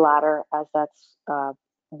bladder, as that's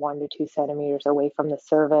 1 to 2 centimeters away from the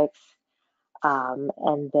cervix. And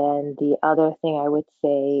then the other thing I would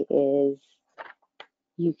say is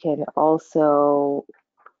you can also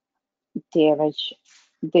damage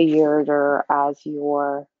the ureter as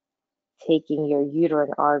you're taking your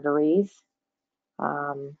uterine arteries,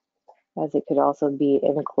 as it could also be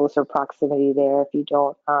in closer proximity there if you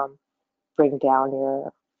don't bring down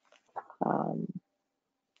your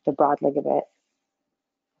the broad ligament.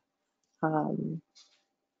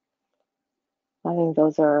 I think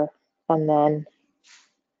those are, and then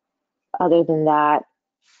other than that,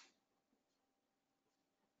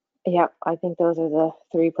 yeah, I think those are the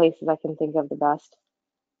 3 places I can think of the best.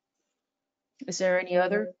 Is there any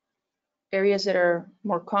other areas that are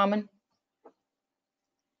more common?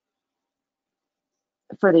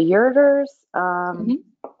 For the ureters, Mhm.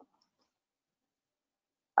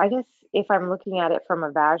 I guess if I'm looking at it from a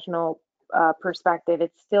vaginal perspective,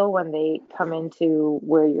 it's still when they come into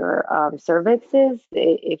where your cervix is.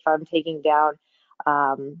 If I'm taking down,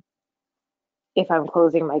 if I'm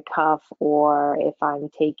closing my cuff, or if I'm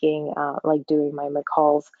taking, like doing my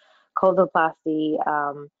McCall's coloplasty,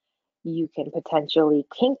 you can potentially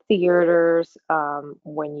kink the ureters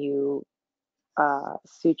when you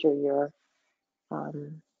suture your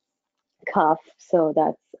cuff. So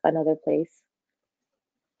that's another place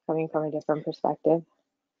coming from a different perspective.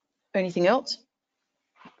 Anything else?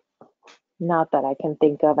 Not that I can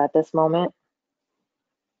think of at this moment.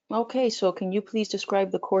 Okay, so can you please describe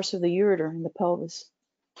the course of the ureter in the pelvis?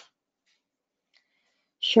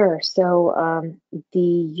 Sure. So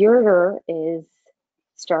the ureter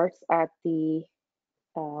starts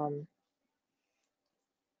um,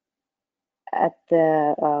 at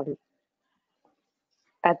the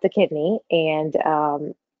at the kidney, and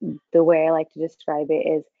the way I like to describe it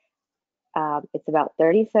is it's about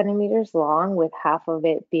 30 centimeters long, with half of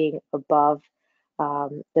it being above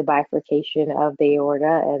the bifurcation of the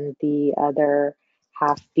aorta and the other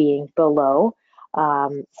half being below.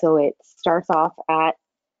 So it starts off at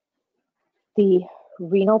the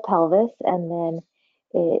renal pelvis, and then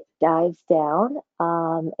it dives down,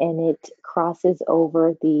 and it crosses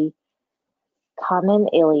over the common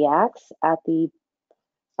iliacs at the,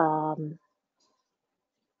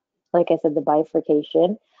 like I said, the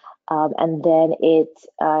bifurcation, and then it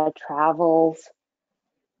travels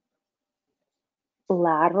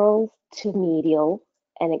lateral to medial,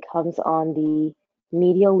 and it comes on the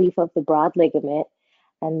medial leaf of the broad ligament,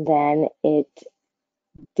 and then it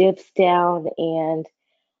dips down and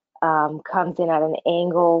comes in at an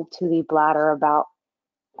angle to the bladder about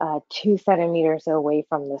 2 centimeters away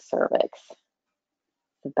from the cervix.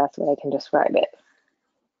 The best way I can describe it.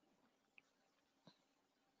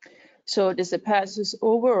 So does it pass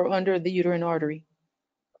over or under the uterine artery?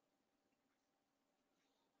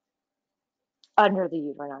 Under the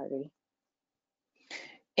uterine artery.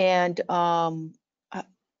 And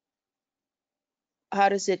how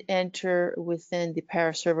does it enter within the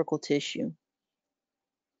paracervical tissue?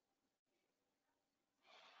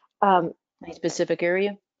 Any specific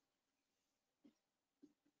area?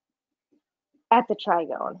 At the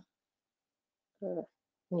trigone, near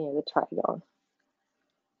the trigone.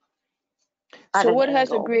 So what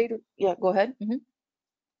has a greater, yeah, go ahead.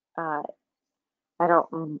 I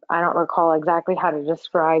don't recall exactly how to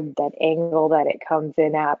describe that angle that it comes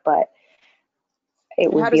in at, but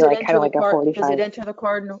it would be like kind of like a 45. Does it enter the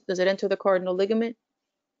cardinal? Does it enter the cardinal ligament?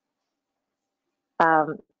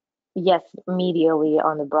 Yes, medially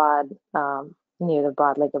on the broad, near the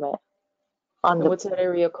broad ligament. And what's that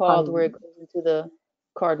area called where it goes into the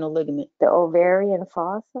cardinal ligament? The ovarian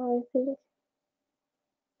fossa, I think.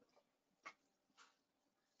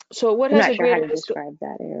 So what I'm has not a sure how greater to risk? describe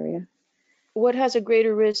that area. What has a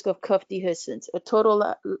greater risk of cuff dehiscence? A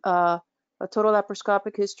total A total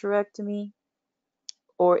laparoscopic hysterectomy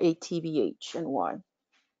or a TBH, and why?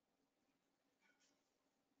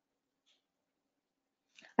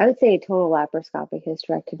 I would say a total laparoscopic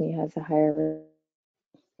hysterectomy has a higher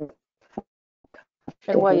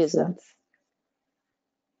And why is that? dehiscence.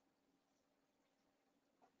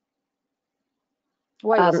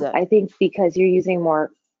 Why is that? I think because you're using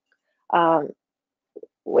more,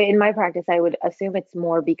 in my practice, I would assume it's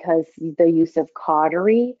more because the use of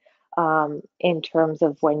cautery in terms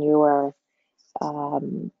of when you are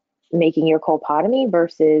making your colpotomy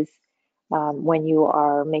versus when you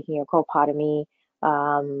are making your colpotomy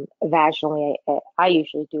vaginally. I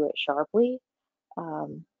usually do it sharply.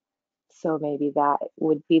 So maybe that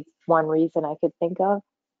would be one reason I could think of.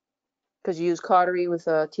 Because you use cautery with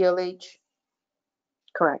a TLH?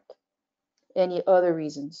 Correct. Any other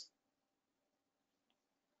reasons?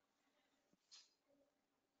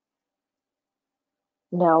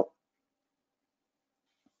 No,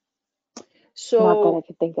 not that I So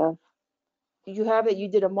could think of. you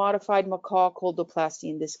did a modified macaw coldoplasty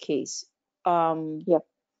in this case. Yep.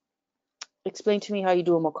 Explain to me how you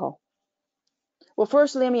do a macaw. Well,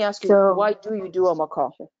 first, let me ask you, So, why do you do a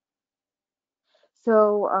macaw?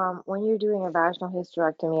 when you're doing a vaginal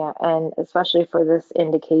hysterectomy, and especially for this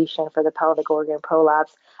indication for the pelvic organ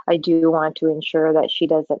prolapse, I do want to ensure that she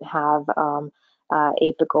doesn't have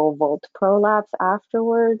apical volt prolapse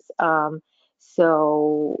afterwards. I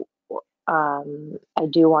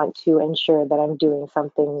do want to ensure that I'm doing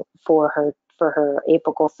something for her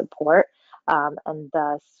apical support, and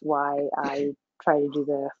thus why I try to do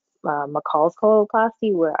the McCall's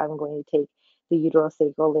coloplasty, where I'm going to take the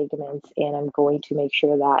uterosacral ligaments and I'm going to make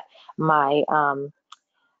sure that my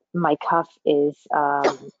my cuff is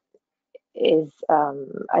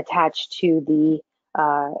attached to the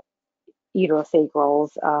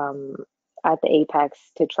uterosacrals at the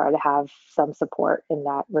apex to try to have some support in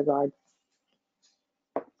that regard.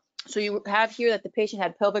 So you have here that the patient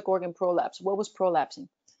had pelvic organ prolapse. What was prolapsing?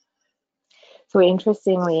 So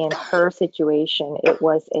interestingly, in her situation, it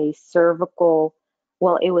was a cervical,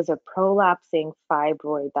 well, it was a prolapsing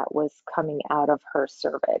fibroid that was coming out of her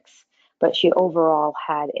cervix, but she overall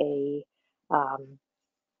had a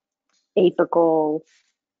apical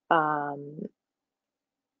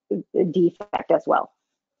defect as well.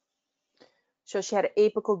 So she had an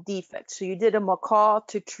apical defect. So you did a macaw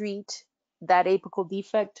to treat that apical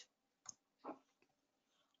defect?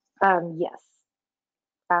 Yes,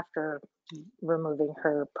 after removing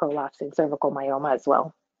her prolapsing cervical myoma as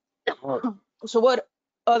well. So what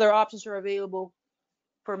other options are available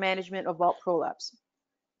for management of vault prolapse?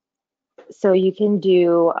 So you can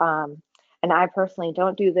do, and I personally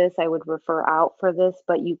don't do this, I would refer out for this,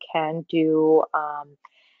 but you can do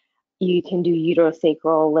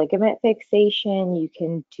uterosacral ligament fixation. You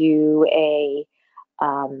can do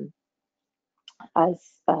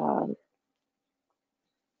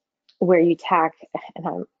where you tack,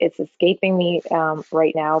 and it's escaping me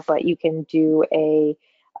right now, but you can do a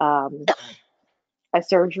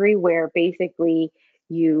surgery where basically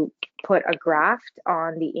you put a graft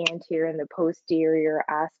on the anterior and the posterior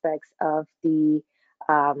aspects of the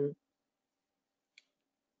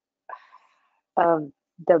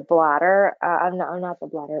bladder. I'm not the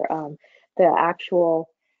bladder. The actual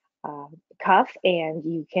cuff, and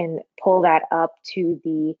you can pull that up to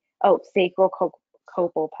the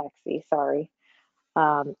sacrocolpopexy. Sorry,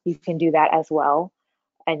 you can do that as well,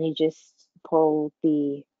 and you just pull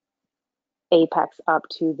the apex up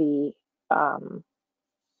to the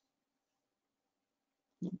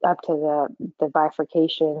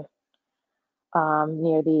bifurcation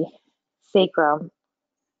near the sacrum,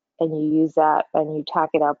 and you use that and you tack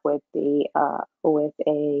it up with a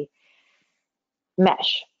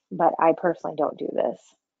mesh. But I personally don't do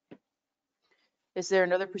this. Is there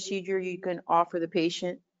another procedure you can offer the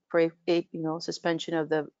patient for suspension of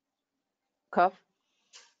the cuff?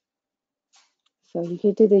 So you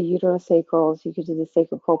could do the uterosacrals, you could do the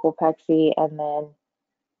sacrocolpopexy, and then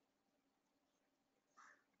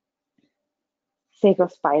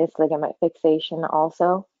sacrospinous ligament fixation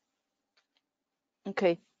also.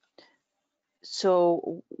 Okay.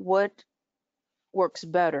 So what works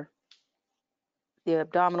better? The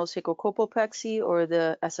abdominal sacrocolpopexy or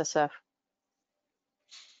the SSF?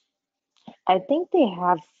 I think they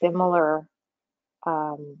have similar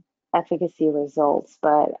efficacy results,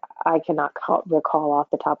 but I cannot recall off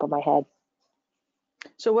the top of my head.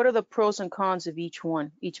 So what are the pros and cons of each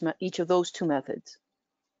one, each of those two methods?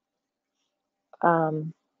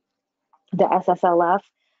 The SSLF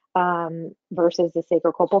versus the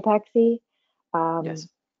sacrocolpopexy. Yes.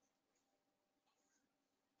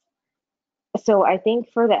 So I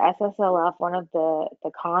think for the SSLF, one of the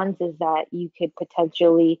cons is that you could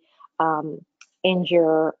potentially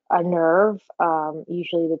injure a nerve,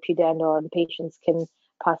 usually the pudendal, and patients can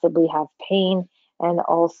possibly have pain. And Any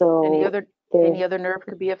also other there, any other nerve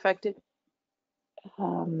could be affected?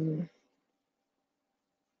 um,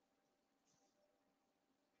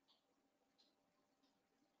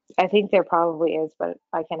 I think there probably is, but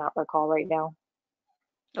I cannot recall right now.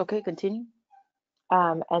 Okay, continue.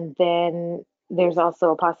 And then there's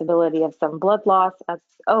also a possibility of some blood loss.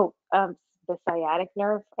 The sciatic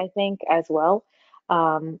nerve, I think, as well.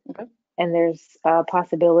 Um, Okay. and there's a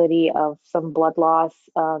possibility of some blood loss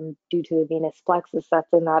due to the venous plexus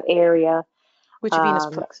that's in that area. Which venous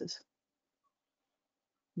Um, plexus?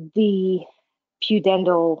 the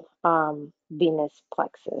pudendal venous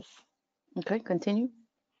plexus. Okay, continue.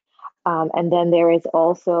 And then there is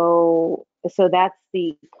also, so that's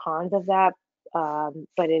the cons of that,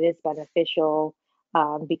 but it is beneficial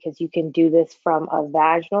because you can do this from a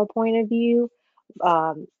vaginal point of view,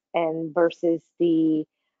 and versus the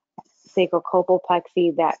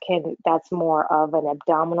sacrocolpopexy that's more of an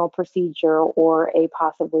abdominal procedure or a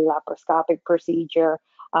possibly laparoscopic procedure,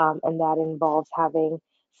 and that involves having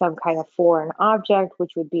some kind of foreign object,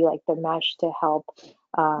 which would be like the mesh to help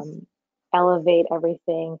elevate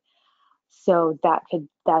everything. So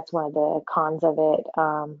that's one of the cons of it.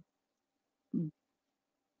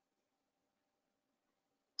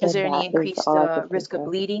 Is And there any that is increased all I could think risk of of.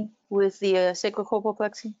 bleeding with the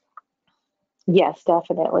sacrocolpopexy? Yes,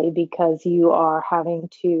 definitely, because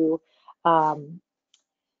um,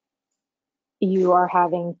 you are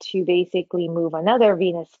having to basically move another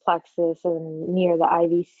venous plexus and near the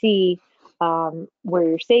IVC, where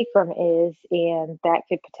your sacrum is, and that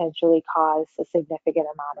could potentially cause a significant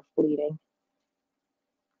amount of bleeding.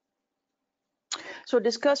 So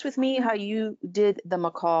discuss with me how you did the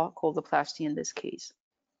macaw colpoplasty in this case.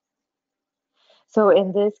 So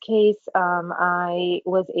in this case, I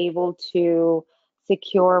was able to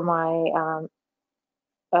secure my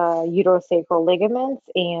uterosacral ligaments,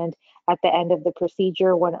 and at the end of the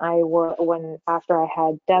procedure, when after I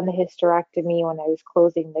had done the hysterectomy, when I was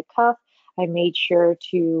closing the cuff, I made sure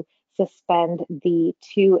to suspend the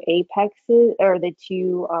two apexes, or the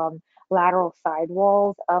two lateral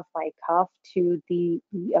sidewalls of my cuff to the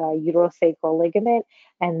uterosacral ligament.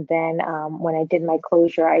 And then when I did my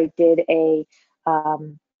closure, I did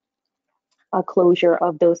um, a closure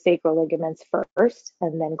of those sacral ligaments first,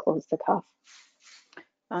 and then closed the cuff.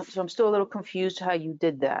 So I'm still a little confused how you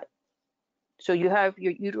did that. So you have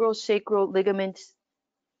your uterosacral ligaments,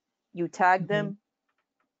 you tagged Mm-hmm. them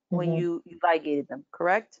when Mm-hmm. you ligated them,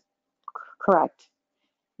 correct? Correct.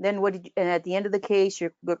 Then what did you, and at the end of the case,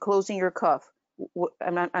 you're closing your cuff.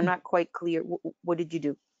 I'm not quite clear. What did you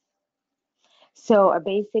do? So I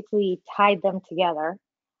basically tied them together,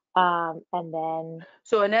 and then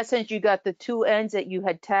So in essence, you got the two ends that you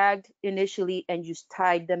had tagged initially and you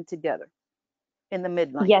tied them together in the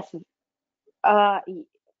midline. yes,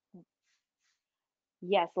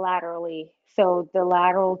 yes, laterally. So the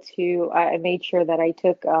lateral I made sure that I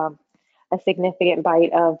took a significant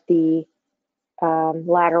bite of the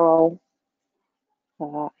lateral,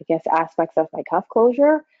 I guess, aspects of my cuff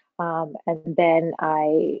closure, and then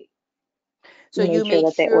I So you made sure made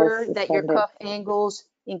that it was sure that your suspended. cuff angles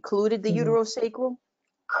included the Mhm. uterosacral.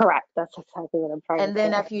 Correct. That's exactly what I'm trying to And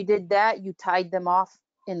then say. after you did that, you tied them off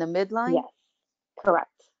in the midline. Yes,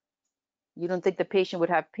 correct. You don't think the patient would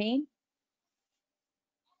have pain?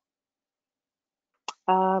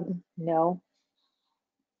 No.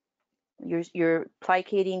 You're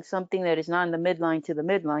plicating something that is not in the midline to the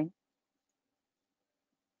midline.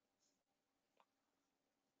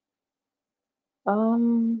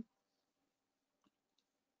 Um,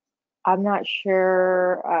 I'm not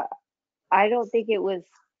sure. I don't think it was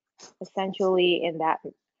essentially in that.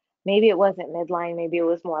 Maybe it wasn't midline. Maybe it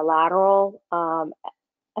was more lateral.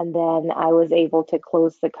 And then I was able to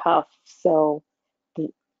close the cuff. So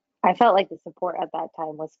I felt like the support at that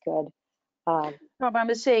time was good. No, but I'm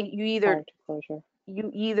just saying Prior to closure.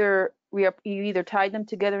 you either tied them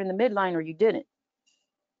together in the midline or you didn't.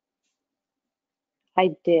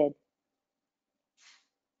 I did.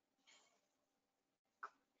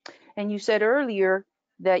 And you said earlier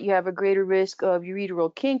that you have a greater risk of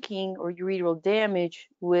ureteral kinking or ureteral damage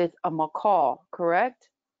with a macaw, correct?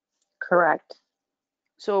 Correct.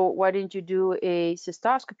 So why didn't you do a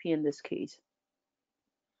cystoscopy in this case?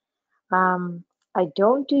 I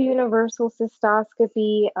don't do universal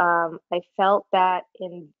cystoscopy. I felt that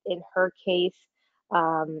in her case,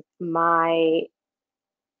 my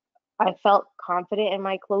I felt confident in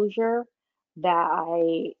my closure that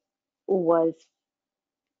I was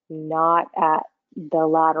not at the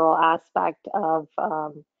lateral aspect of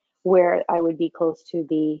where I would be close to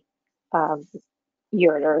the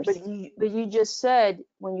ureters. But you just said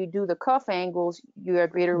when you do the cuff angles, you're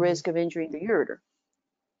at greater risk of injuring the ureter.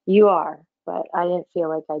 You are, but I didn't feel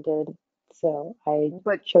like I did, so I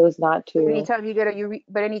chose not to. Anytime you get a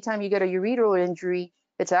ureteral injury,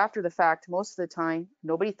 it's after the fact most of the time.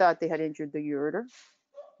 Nobody thought they had injured the ureter.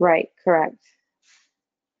 Right, correct.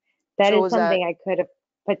 That So is something I could have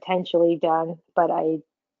potentially done, but I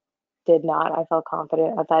did not. I felt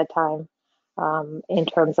confident at that time in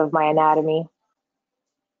terms of my anatomy.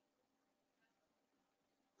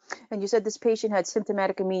 And you said this patient had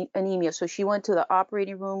symptomatic anemia, so she went to the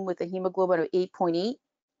operating room with a hemoglobin of 8.8?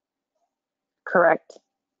 Correct.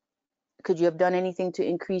 Could you have done anything to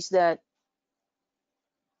increase that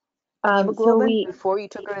So hemoglobin before you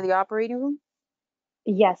took her to the operating room?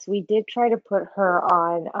 Yes, we did try to put her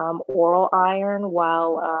on oral iron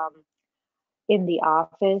while in the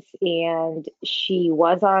office, and she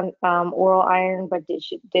was on oral iron, but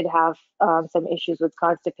she did have some issues with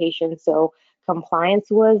constipation, so compliance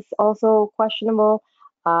was also questionable.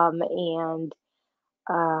 And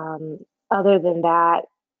other than that,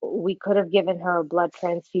 we could have given her a blood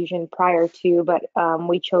transfusion prior to, but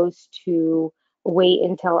we chose to wait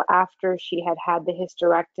until after she had had the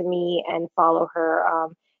hysterectomy and follow her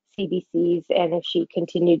CBCs. And if she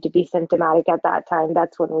continued to be symptomatic at that time,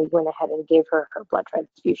 that's when we went ahead and gave her her blood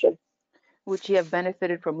transfusion. Would she have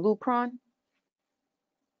benefited from Lupron?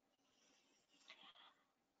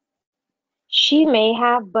 She may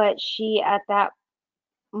have, but she at that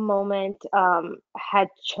moment had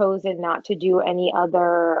chosen not to do any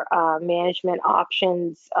other management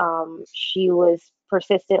options. She was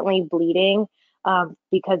persistently bleeding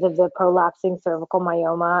because of the prolapsing cervical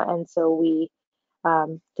myoma, and so we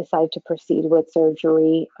decided to proceed with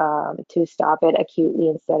surgery to stop it acutely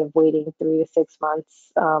instead of waiting 3 to 6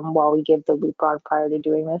 months while we give the Lupron prior to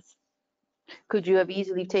doing this. Could you have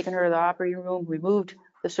easily taken her to the operating room, removed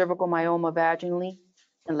the cervical myoma vaginally,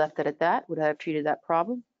 and left it at that? Would that have treated that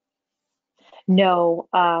problem? No,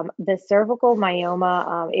 the cervical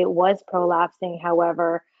myoma, it was prolapsing.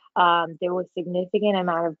 However, there was significant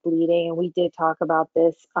amount of bleeding, and we did talk about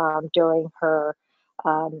this um, during her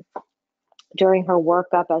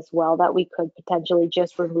workup as well, that we could potentially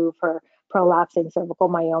just remove her prolapsing cervical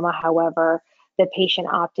myoma. However, the patient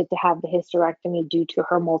opted to have the hysterectomy due to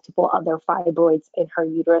her multiple other fibroids in her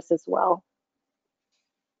uterus as well.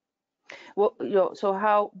 Well, so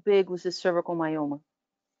how big was this cervical myoma?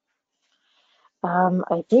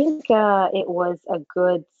 I think it was a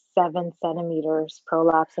good 7 centimeters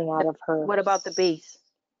prolapsing out of her. What about the base?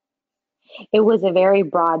 It was a very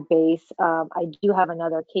broad base. I do have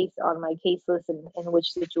another case on my case list in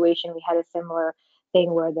which situation we had a similar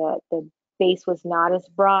thing where the base was not as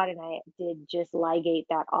broad, and I did just ligate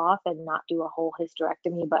that off and not do a whole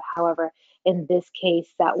hysterectomy. But however, in this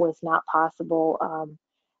case, that was not possible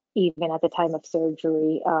even at the time of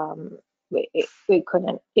surgery. It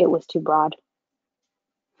couldn't, it was too broad.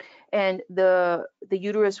 And the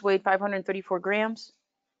uterus weighed 534 grams?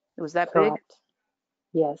 It was that Correct.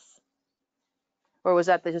 big? Yes. Or was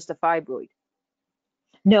that just a fibroid?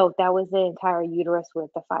 No, that was the entire uterus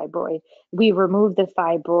with the fibroid. We removed the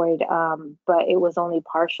fibroid, but it was only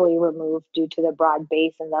partially removed due to the broad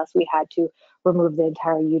base, and thus we had to remove the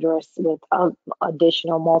entire uterus with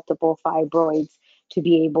additional multiple fibroids to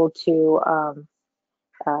be able to,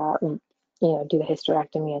 do the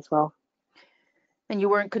hysterectomy as well. And you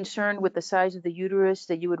weren't concerned with the size of the uterus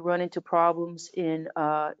that you would run into problems in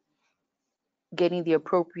getting the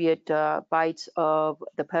appropriate bites of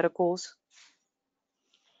the pedicles?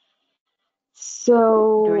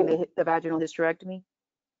 So during the vaginal hysterectomy?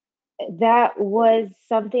 that was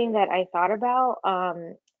something that I thought about.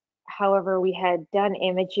 However, we had done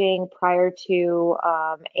imaging prior to,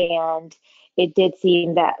 and it did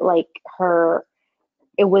seem that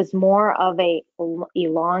it was more of a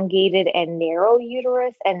elongated and narrow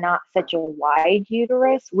uterus and not such a wide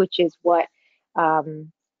uterus, which is what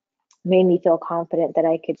made me feel confident that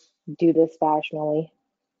I could do this vaginally.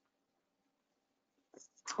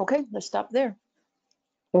 Okay, let's stop there.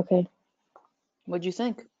 Okay. What'd you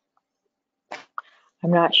think?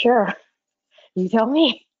 I'm not sure. You tell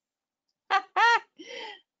me.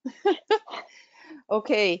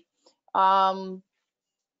 Okay.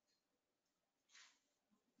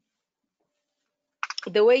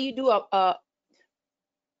 The way you do a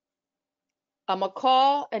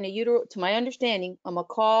macaw and a utero, to my understanding, a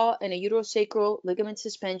macaw and a uterosacral ligament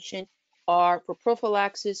suspension are for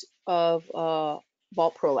prophylaxis of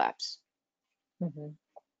vault prolapse. Mm-hmm.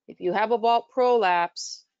 If you have a vault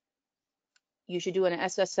prolapse, you should do an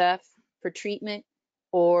SSF for treatment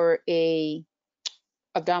or a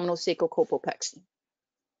abdominal sacrocolpopexy.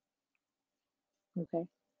 Okay.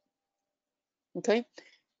 Okay.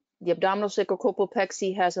 The abdominal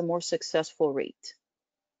sacrocolpopexy has a more successful rate.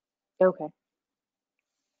 Okay.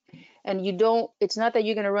 And you don't, it's not that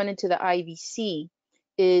you're going to run into the IVC,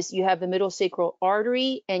 is you have the middle sacral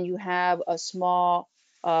artery and you have a small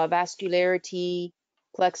vascularity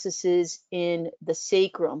plexuses in the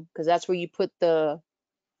sacrum, because that's where you put the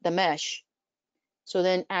mesh. So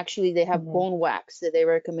then actually they have bone wax that they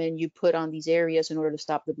recommend you put on these areas in order to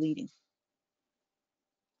stop the bleeding.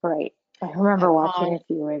 Right. I remember watching a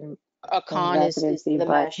few in con is residency, the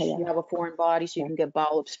but mesh. yeah. You have a foreign body, so you Yeah. can get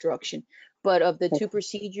bowel obstruction. But of the two Okay.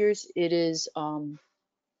 procedures, it is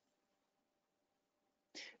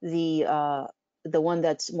the one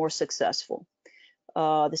that's more successful.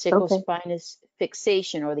 The sacrospinous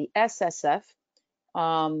fixation, or the SSF,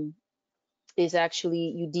 is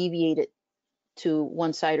actually you deviate it to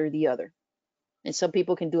one side or the other, and some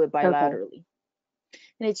people can do it bilaterally.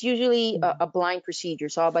 And it's usually a blind procedure,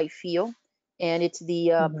 it's all by feel, and it's the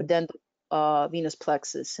pudendal venous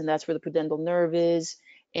plexus, and that's where the pudendal nerve is,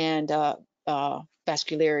 and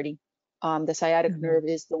vascularity. The sciatic nerve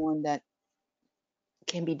is the one that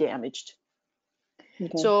can be damaged.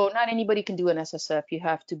 Okay. So not anybody can do an SSF. You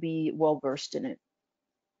have to be well versed in it.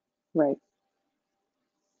 Right.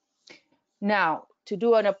 Now,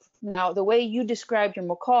 now the way you described your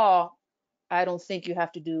McCall, I don't think you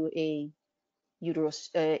have to do a uterus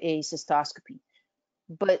a cystoscopy.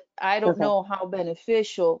 But I don't know how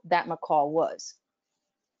beneficial that McCall was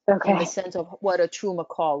in the sense of what a true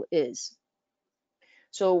McCall is.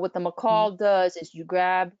 So what the McCall does is you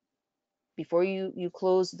grab, before you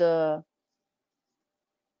close the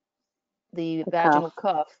vaginal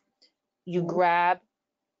cuff, you grab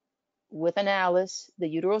with an Alice the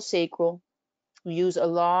uterosacral, use a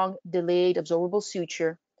long delayed absorbable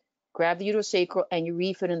suture, grab the uterosacral and you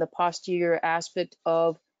reef it in the posterior aspect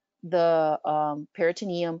of the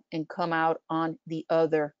peritoneum and come out on the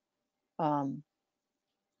other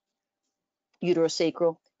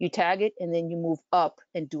uterosacral. You tag it and then you move up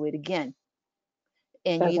and do it again.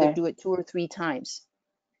 And you either do it 2 or 3 times.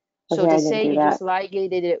 So to say you just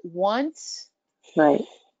ligated it once, right?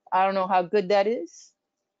 I don't know how good that is.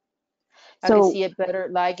 I can see it better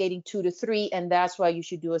ligating 2 to 3, and that's why you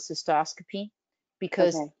should do a cystoscopy,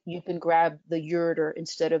 because you can grab the ureter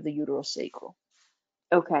instead of the uterosacral.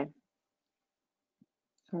 Okay.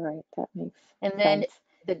 All right, that makes And then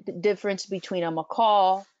sense. the difference between a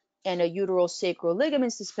McCall and a uterosacral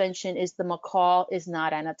ligament suspension is the McCall is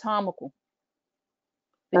not anatomical,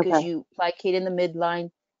 because you plicate in the midline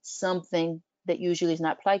something that usually is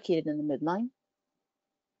not plicated in the midline.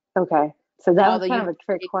 Okay, so that was kind of a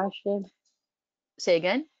trick question. Say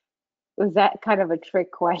again? Was that kind of a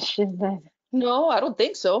trick question then? No, I don't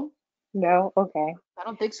think so. No? Okay. I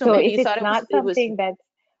don't think so. So Maybe if you thought it's not something that's,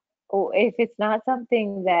 if it's not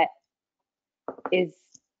something that is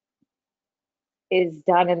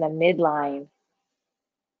done in the midline,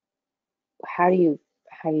 how do you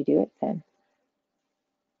do it then?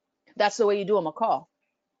 That's the way you do a McCall.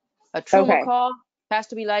 A true McCall has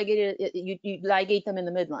to be ligated. You ligate them in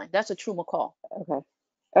the midline. That's a true McCall.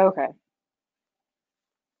 Okay.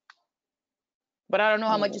 But I don't know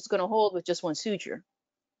how much it's going to hold with just one suture.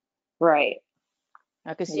 Right.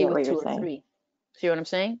 I could see it with 2 or 3. See what I'm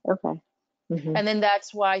saying? Okay. And then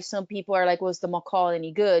that's why some people are like, was the McCall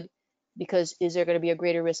any good? Because is there going to be a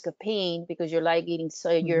greater risk of pain because you're ligating,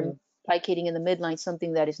 so you're plicating in the midline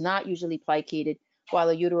something that is not usually plicated, while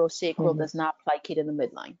a uterosacral does not plicate in the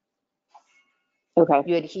midline. Okay.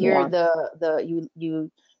 You adhere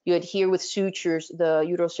you adhere with sutures the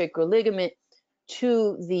uterosacral ligament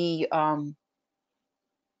to the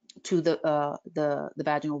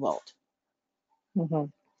vaginal vault.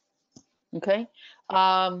 Okay.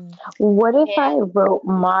 What if I wrote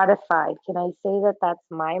modified? Can I say that that's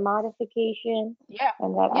my modification? Yeah.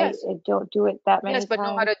 And that I don't do it that many times? Yes, but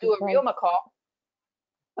know how to do a real McCall.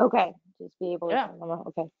 Okay. Just be able to.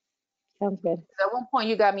 Okay. Sounds good. At one point,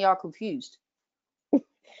 you got me all confused.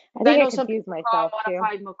 I think I confused myself too.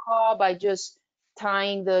 Modified McCall by just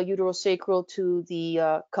tying the uterosacral to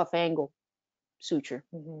the cuff angle suture.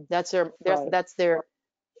 That's their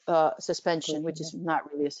suspension, which is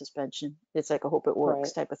not really a suspension. It's like a hope it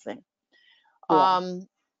works type of thing. And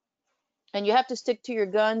you have to stick to your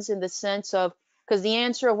guns in the sense of, because the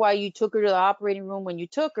answer of why you took her to the operating room when you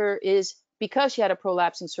took her is because she had a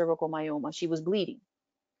prolapsing cervical myoma. She was bleeding.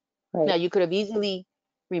 Now, you could have easily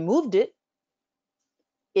removed it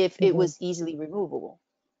if it was easily removable,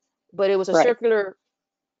 but it was a circular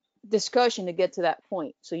discussion to get to that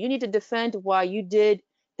point. So you need to defend why you did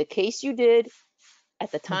the case you did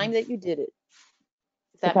at the time that you did it,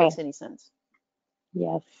 if that Okay. makes any sense.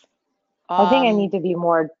 Yes. I think I need to be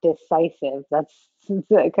more decisive. That's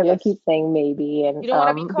because I Yes. keep saying maybe, and You don't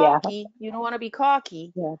want to be yeah, cocky. You don't want to be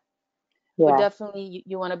cocky, yeah, but yeah, definitely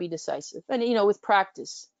you want to be decisive. And you know, with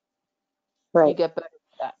practice, you right, get better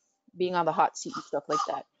at that, being on the hot seat and stuff like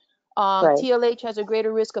that. right. TLH has a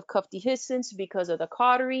greater risk of cuff dehiscence because of the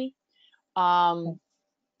cautery.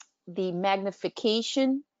 The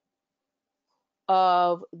magnification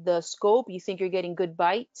of the scope, you think you're getting good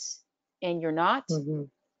bites and you're not. Mm-hmm.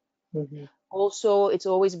 Mm-hmm. Also, it's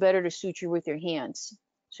always better to suture with your hands,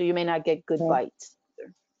 so you may not get good Right. bites.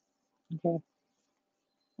 Okay.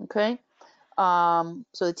 Okay.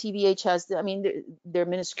 So the TBH has, I mean, they're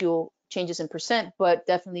minuscule changes in percent, but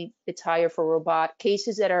definitely it's higher for robot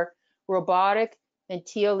cases that are robotic, and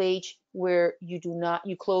TLH where you do not,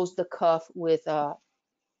 you close the cuff with,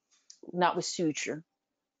 not with suture.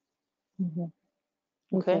 Mm-hmm.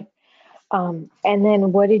 Okay. And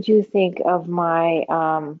then what did you think of my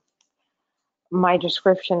my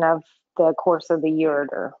description of the course of the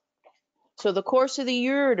ureter? So the course of the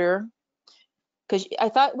ureter, because I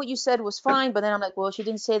thought what you said was fine, but then I'm like, well, she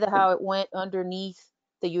didn't say that how it went underneath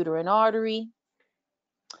the uterine artery.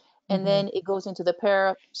 And then it goes into the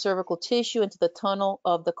paracervical tissue, into the tunnel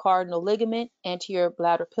of the cardinal ligament, anterior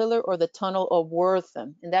bladder pillar, or the tunnel of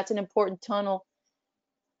Wortham. And that's an important tunnel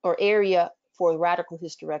or area for radical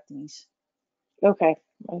hysterectomies. Okay.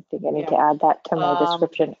 I think I need Yeah. to add that to my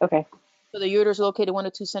description. Okay. So the ureter is located 1 to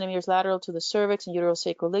 2 centimeters lateral to the cervix and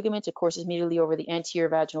uterosacral ligament. It courses immediately over the anterior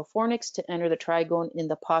vaginal fornix to enter the trigone in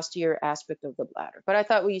the posterior aspect of the bladder. But I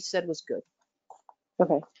thought what you said was good.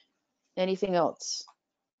 Okay. Anything else?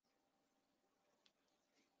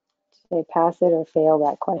 Say pass it or fail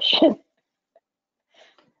that question.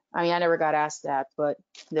 I mean, I never got asked that, but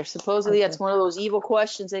they're supposedly, Okay. that's one of those evil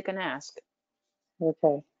questions they can ask. Okay.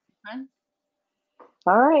 Okay.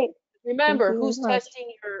 All right. Thank Remember, you who's very much.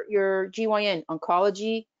 testing your GYN?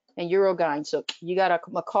 Oncology and Urogyne. So you got a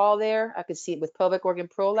call there. I could see it with pelvic organ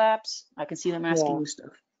prolapse. I can see them asking Yeah. you stuff.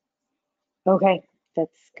 Okay.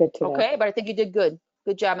 That's good to know. Okay, but I think you did good.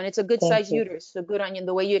 Good job. And it's a good Thank size you. uterus. So good on you.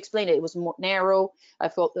 The way you explained it, it was more narrow. I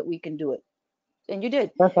felt that we can do it. And you did.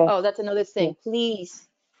 Okay. Oh, that's another thing. Yeah. Please,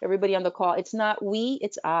 everybody on the call, it's not we,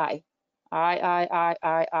 it's I.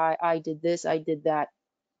 I did this, I did that.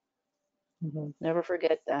 Never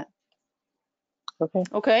forget that. Okay.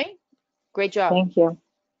 Okay, great job. Thank you.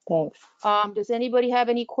 Thanks. Does anybody have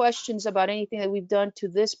any questions about anything that we've done to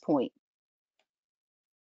this point?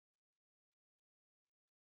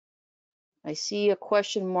 I see a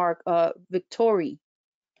question mark. Victoria,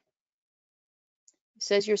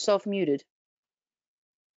 says you're self-muted.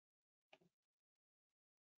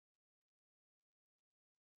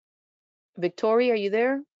 Victoria, are you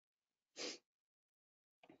there?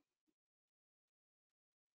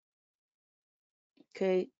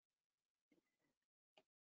 Okay.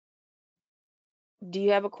 Do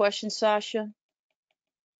you have a question, Sasha?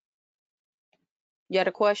 You had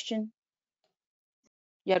a question?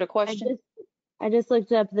 You had a question? I just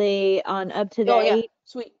looked up the on up to Oh, yeah. date.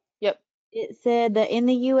 Sweet. Yep. It said that in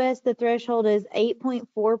the US the threshold is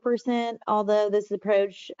 8.4%, although this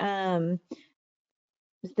approach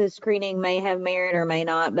the screening may have merit or may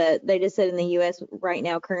not, but they just said in the US right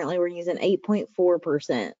now currently we're using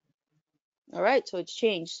 8.4%. All right. So it's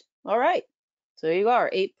changed. All right. So there you are,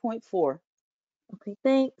 8.4. Okay,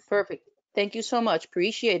 thanks. Perfect. Thank you so much.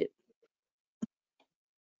 Appreciate it.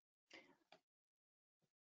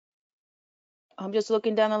 I'm just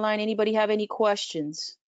looking down the line. Anybody have any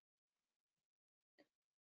questions?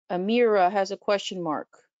 Amira has a question mark.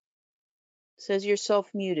 Says you're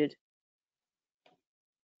self-muted.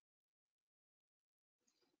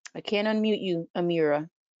 I can't unmute you, Amira.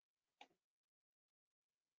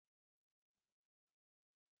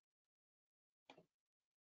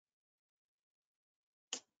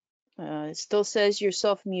 It still says you're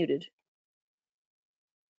self-muted.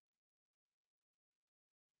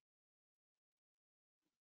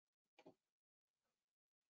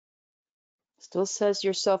 Still says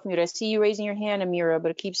you're self-muted. I see you raising your hand, Amira,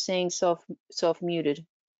 but it keeps saying self-muted.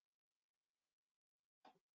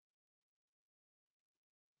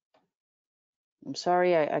 I'm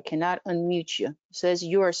sorry, I cannot unmute you. It says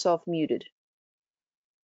you are self-muted.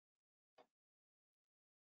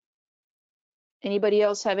 Anybody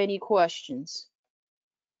else have any questions?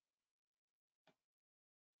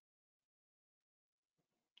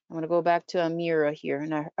 I'm going to go back to Amira here,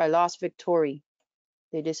 and I lost Victoria.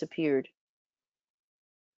 They disappeared.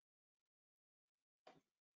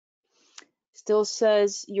 Still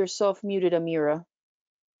says you're self-muted, Amira.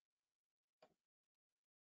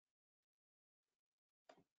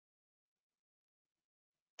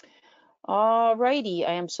 All righty.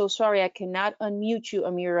 I am so sorry. I cannot unmute you,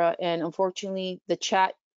 Amira. And unfortunately, the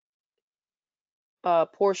chat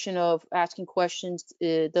portion of asking questions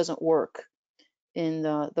doesn't work in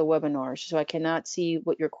the webinar. So I cannot see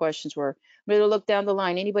what your questions were. I'm going to look down the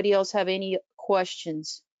line. Anybody else have any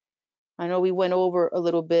questions? I know we went over a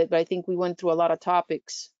little bit, but I think we went through a lot of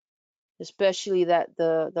topics, especially that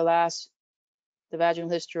the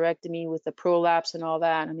vaginal hysterectomy with the prolapse and all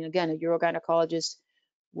that. I mean, again, a urogynecologist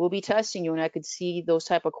will be testing you, and I could see those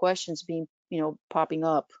type of questions being, popping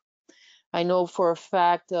up. I know for a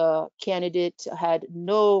fact a candidate had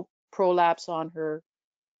no prolapse on her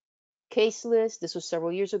case list. This was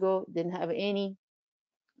several years ago. Didn't have any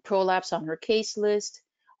prolapse on her case list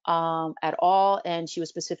at all, and she was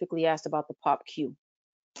specifically asked about the POP-Q.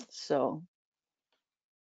 So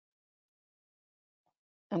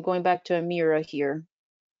I'm going back to Amira here.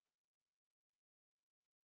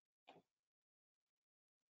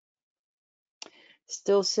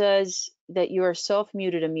 Still says that you are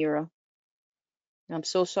self-muted, Amira. I'm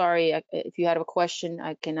so sorry. If you had a question,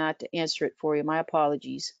 I cannot answer it for you. My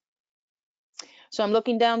apologies. So I'm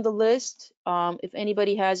looking down the list. If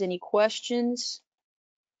anybody has any questions.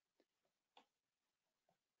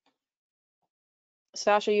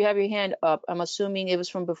 Sasha, you have your hand up. I'm assuming it was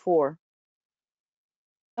from before.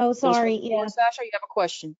 Oh, sorry. Before, Yeah. Sasha, you have a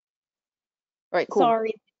question. All right, cool.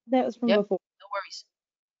 Sorry. That was from Yep, before. no worries.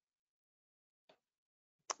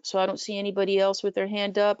 So I don't see anybody else with their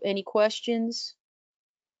hand up. Any questions?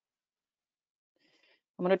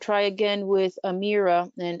 I'm gonna try again with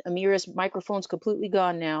Amira, and Amira's microphone's completely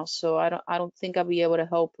gone now, so I don't think I'll be able to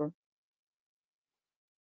help her.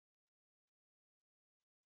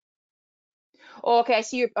 Oh, okay, I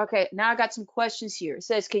see your, okay, now I got some questions here. It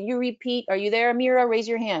says, can you repeat, are you there, Amira? Raise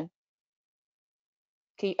your hand.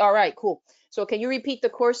 Okay, all right, cool. So can you repeat the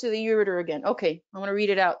course of the ureter again? Okay, I'm gonna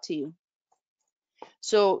read it out to you.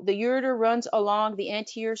 So the ureter runs along the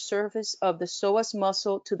anterior surface of the psoas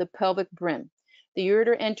muscle to the pelvic brim. The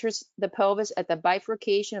ureter enters the pelvis at the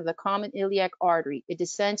bifurcation of the common iliac artery. It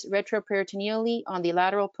descends retroperitoneally on the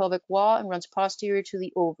lateral pelvic wall and runs posterior to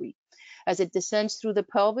the ovary. As it descends through the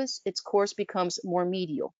pelvis, its course becomes more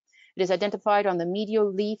medial. It is identified on the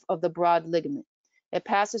medial leaf of the broad ligament. It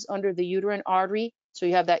passes under the uterine artery. So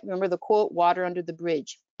you have that, remember the quote, water under the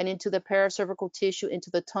bridge, and into the paracervical tissue, into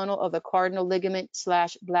the tunnel of the cardinal ligament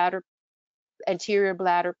 / bladder, anterior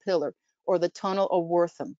bladder pillar, or the tunnel of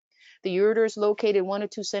Wortham. The ureter is located 1 to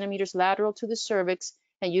 2 centimeters lateral to the cervix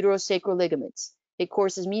and uterosacral ligaments. It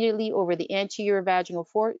courses immediately over the anterior vaginal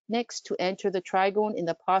fornix to enter the trigone in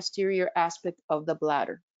the posterior aspect of the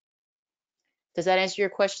bladder. Does that answer your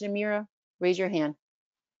question, Amira? Raise your hand.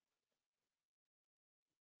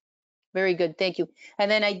 Very good, thank you. And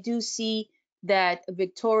then I do see that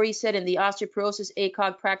Victoria said in the osteoporosis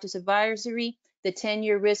ACOG practice advisory, the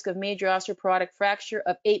 10-year risk of major osteoporotic fracture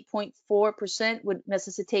of 8.4% would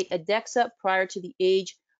necessitate a DEXA prior to the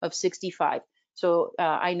age of 65. So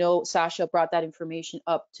I know Sasha brought that information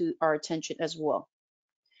up to our attention as well.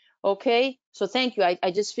 Okay, so thank you.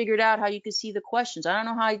 I just figured out how you could see the questions. I don't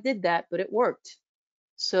know how I did that, but it worked.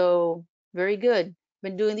 So very good.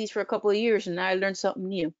 Been doing these for a couple of years and now I learned something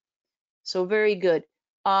new. So very good.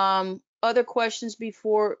 Other questions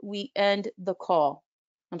before we end the call?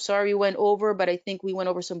 I'm sorry we went over, but I think we went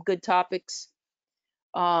over some good topics,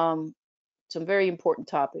 some very important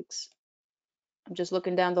topics. I'm just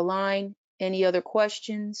looking down the line. Any other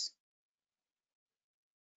questions?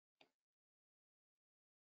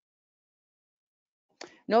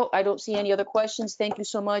 No, I don't see any other questions. Thank you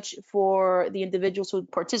so much for the individuals who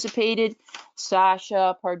participated,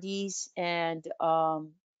 Sasha, Pardis, and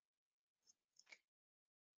I'm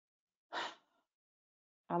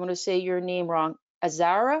going to say your name wrong,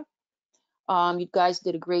 Azara. You guys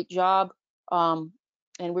did a great job. And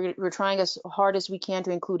we're trying as hard as we can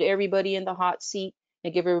to include everybody in the hot seat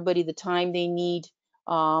and give everybody the time they need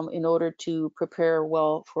in order to prepare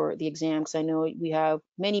well for the exam. Because I know we have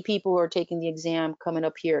many people who are taking the exam coming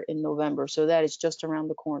up here in November. So that is just around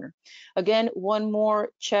the corner. Again, one more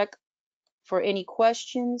check for any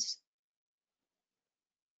questions.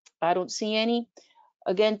 I don't see any.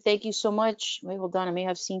 Again, thank you so much. Wait, hold on. I may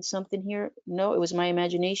have seen something here. No, it was my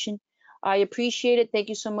imagination. I appreciate it. Thank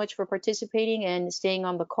you so much for participating and staying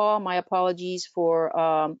on the call. My apologies for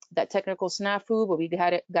that technical snafu, but we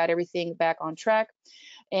got everything back on track.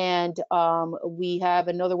 And we have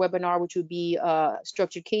another webinar, which would be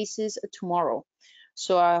structured cases tomorrow.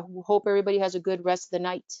 So I hope everybody has a good rest of the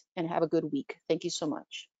night and have a good week. Thank you so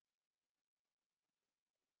much.